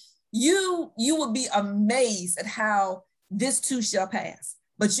hand. You will be amazed at how this too shall pass.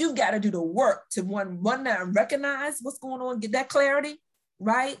 But you've got to do the work to one now and recognize what's going on, get that clarity,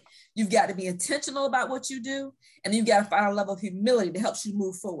 right? You've got to be intentional about what you do, and you've got to find a level of humility that helps you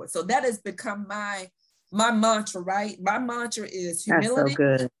move forward. So that has become my mantra, right? My mantra is humility,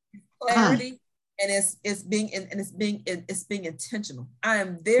 clarity, and it's being intentional. I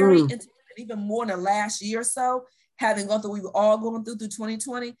am very intentional, even more in the last year or so, having gone through, we were all going through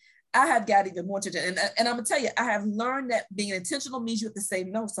 2020. I have got even more intentional. And I'm gonna tell you, I have learned that being intentional means you have to say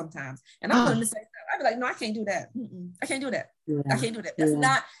no sometimes. And I'm gonna say, I'd be like, no, I can't do that. I can't do that. I can't do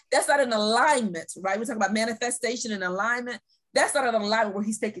that. That's not an alignment, right? We're talking about manifestation and alignment. That's not an alignment where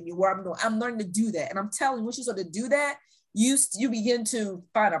he's taking you, where I'm going. I'm learning to do that. And I'm telling you, once you start to do that, you begin to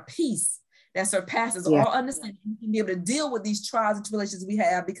find a peace that surpasses all understanding. You can be able to deal with these trials and tribulations we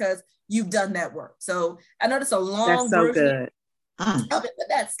have because you've done that work. So I know that's a long version of it, but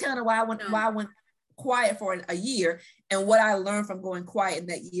that's kind of why I went quiet for a year, and what I learned from going quiet in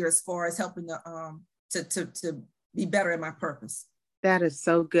that year as far as helping to be better in my purpose. That is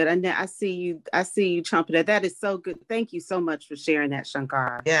so good. And I see you trumpet it. That is so good. Thank you so much for sharing that,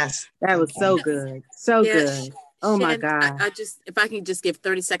 Shankar. Yes. That was so good. So good. Oh my God. If I can just give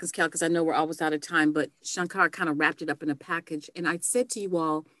 30 seconds, Cal, because I know we're always out of time, but Shankar kind of wrapped it up in a package. And I said to you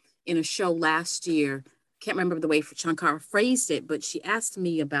all in a show last year, can't remember the way Shankar phrased it, but she asked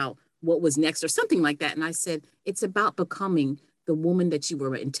me about what was next or something like that. And I said, it's about becoming the woman that you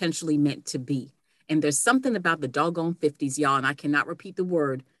were intentionally meant to be. And there's something about the doggone 50s, y'all, and I cannot repeat the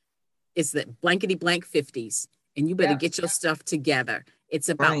word. It's that blankety blank 50s. And you better get your stuff together. It's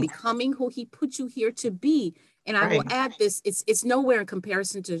about becoming who he put you here to be. And I will add this, it's nowhere in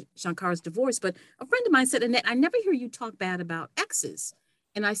comparison to Shankar's divorce, but a friend of mine said, Annette, I never hear you talk bad about exes.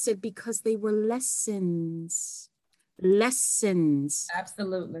 And I said, because they were lessons.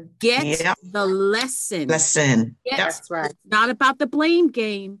 Absolutely. Get the lesson. That's right. It's not about the blame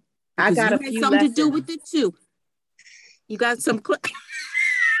game. I got something lessons to do with it too. You got some.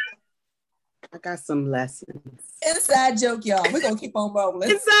 I got some lessons. Inside joke, y'all. We're gonna keep on rolling.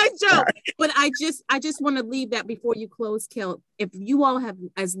 Inside joke. But I just want to leave that before you close, Kel. If you all have,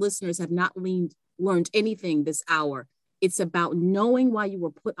 as listeners, have not learned anything this hour, it's about knowing why you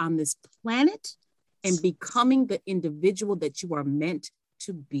were put on this planet and becoming the individual that you are meant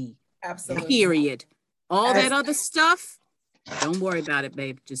to be. Absolutely. Period. All that other stuff, don't worry about it,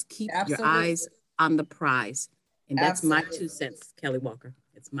 babe. Just keep your eyes on the prize. And that's my 2 cents, Kelly Walker.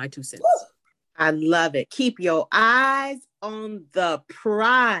 It's my 2 cents. Woo! I love it. Keep your eyes on the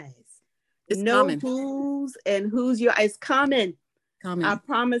prize. It's know coming. It's coming. I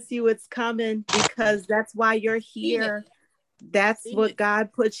promise you it's coming, because that's why you're here. That's what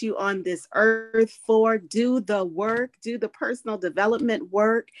God put you on this earth for. Do the work, do the personal development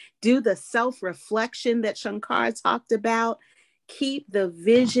work, do the self-reflection that Shankar talked about. Keep the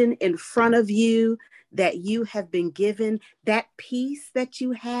vision in front of you that you have been given, that peace that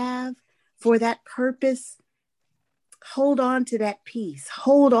you have for that purpose. Hold on to that peace.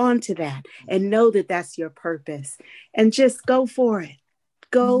 Hold on to that and know that that's your purpose, and just go for it.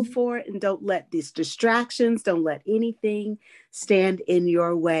 Go for it, and don't let these distractions, don't let anything stand in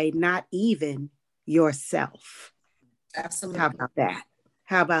your way, not even yourself. Absolutely. How about that?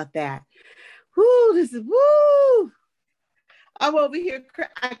 How about that? Woo, this is woo. I'm over here.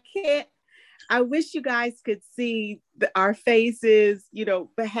 I can't. I wish you guys could see our faces, you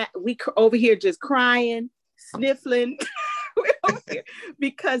know, we over here just crying, sniffling. We're over here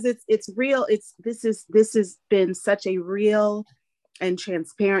because it's real. This has been such a real and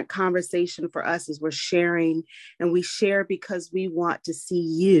transparent conversation for us as we're sharing, and we share because we want to see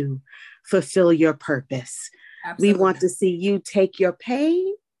you fulfill your purpose. Absolutely. We want to see you take your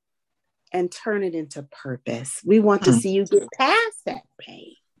pain and turn it into purpose. We want to see you get past that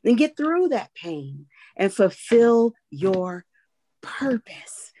pain and get through that pain and fulfill your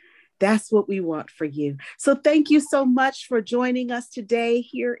purpose. That's what we want for you. So thank you so much for joining us today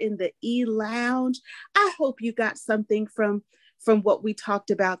here in the E-Lounge. I hope you got something from what we talked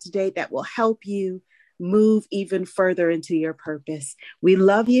about today that will help you move even further into your purpose. We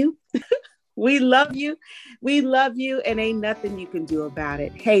love you. We love you. We love you, and ain't nothing you can do about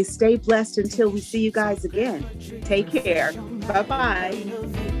it. Hey, stay blessed until we see you guys again. Take care. Bye-bye.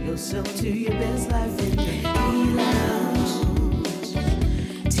 Yourself to your best life in the E-Lounge.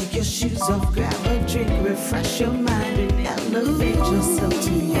 Take your shoes off, grab a drink, refresh your mind, and elevate yourself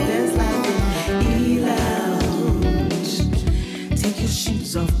to your best life in the E-Lounge. Take your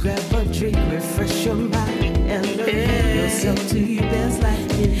shoes off, grab a drink, refresh your mind, and elevate yourself to your best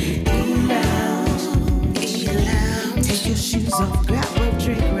life in the E-Lounge. Take your shoes off, grab a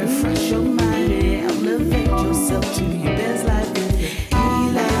drink, refresh your mind, and elevate yourself to your best life in the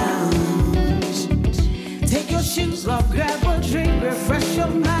E-Lounge. Take your shoes off, grab a drink, refresh your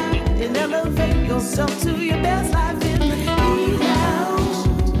mind, and elevate yourself to your best life in the E-Lounge.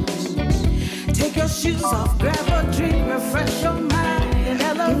 Take your shoes off, grab a drink, refresh your mind, and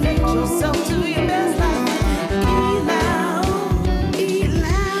elevate yourself to your best life in the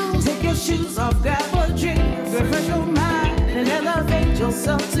E-Lounge. Take your shoes off, grab a drink, refresh your mind, and elevate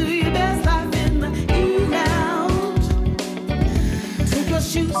yourself to your best life in the E-Lounge. Take your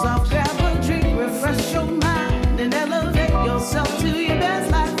shoes off, grab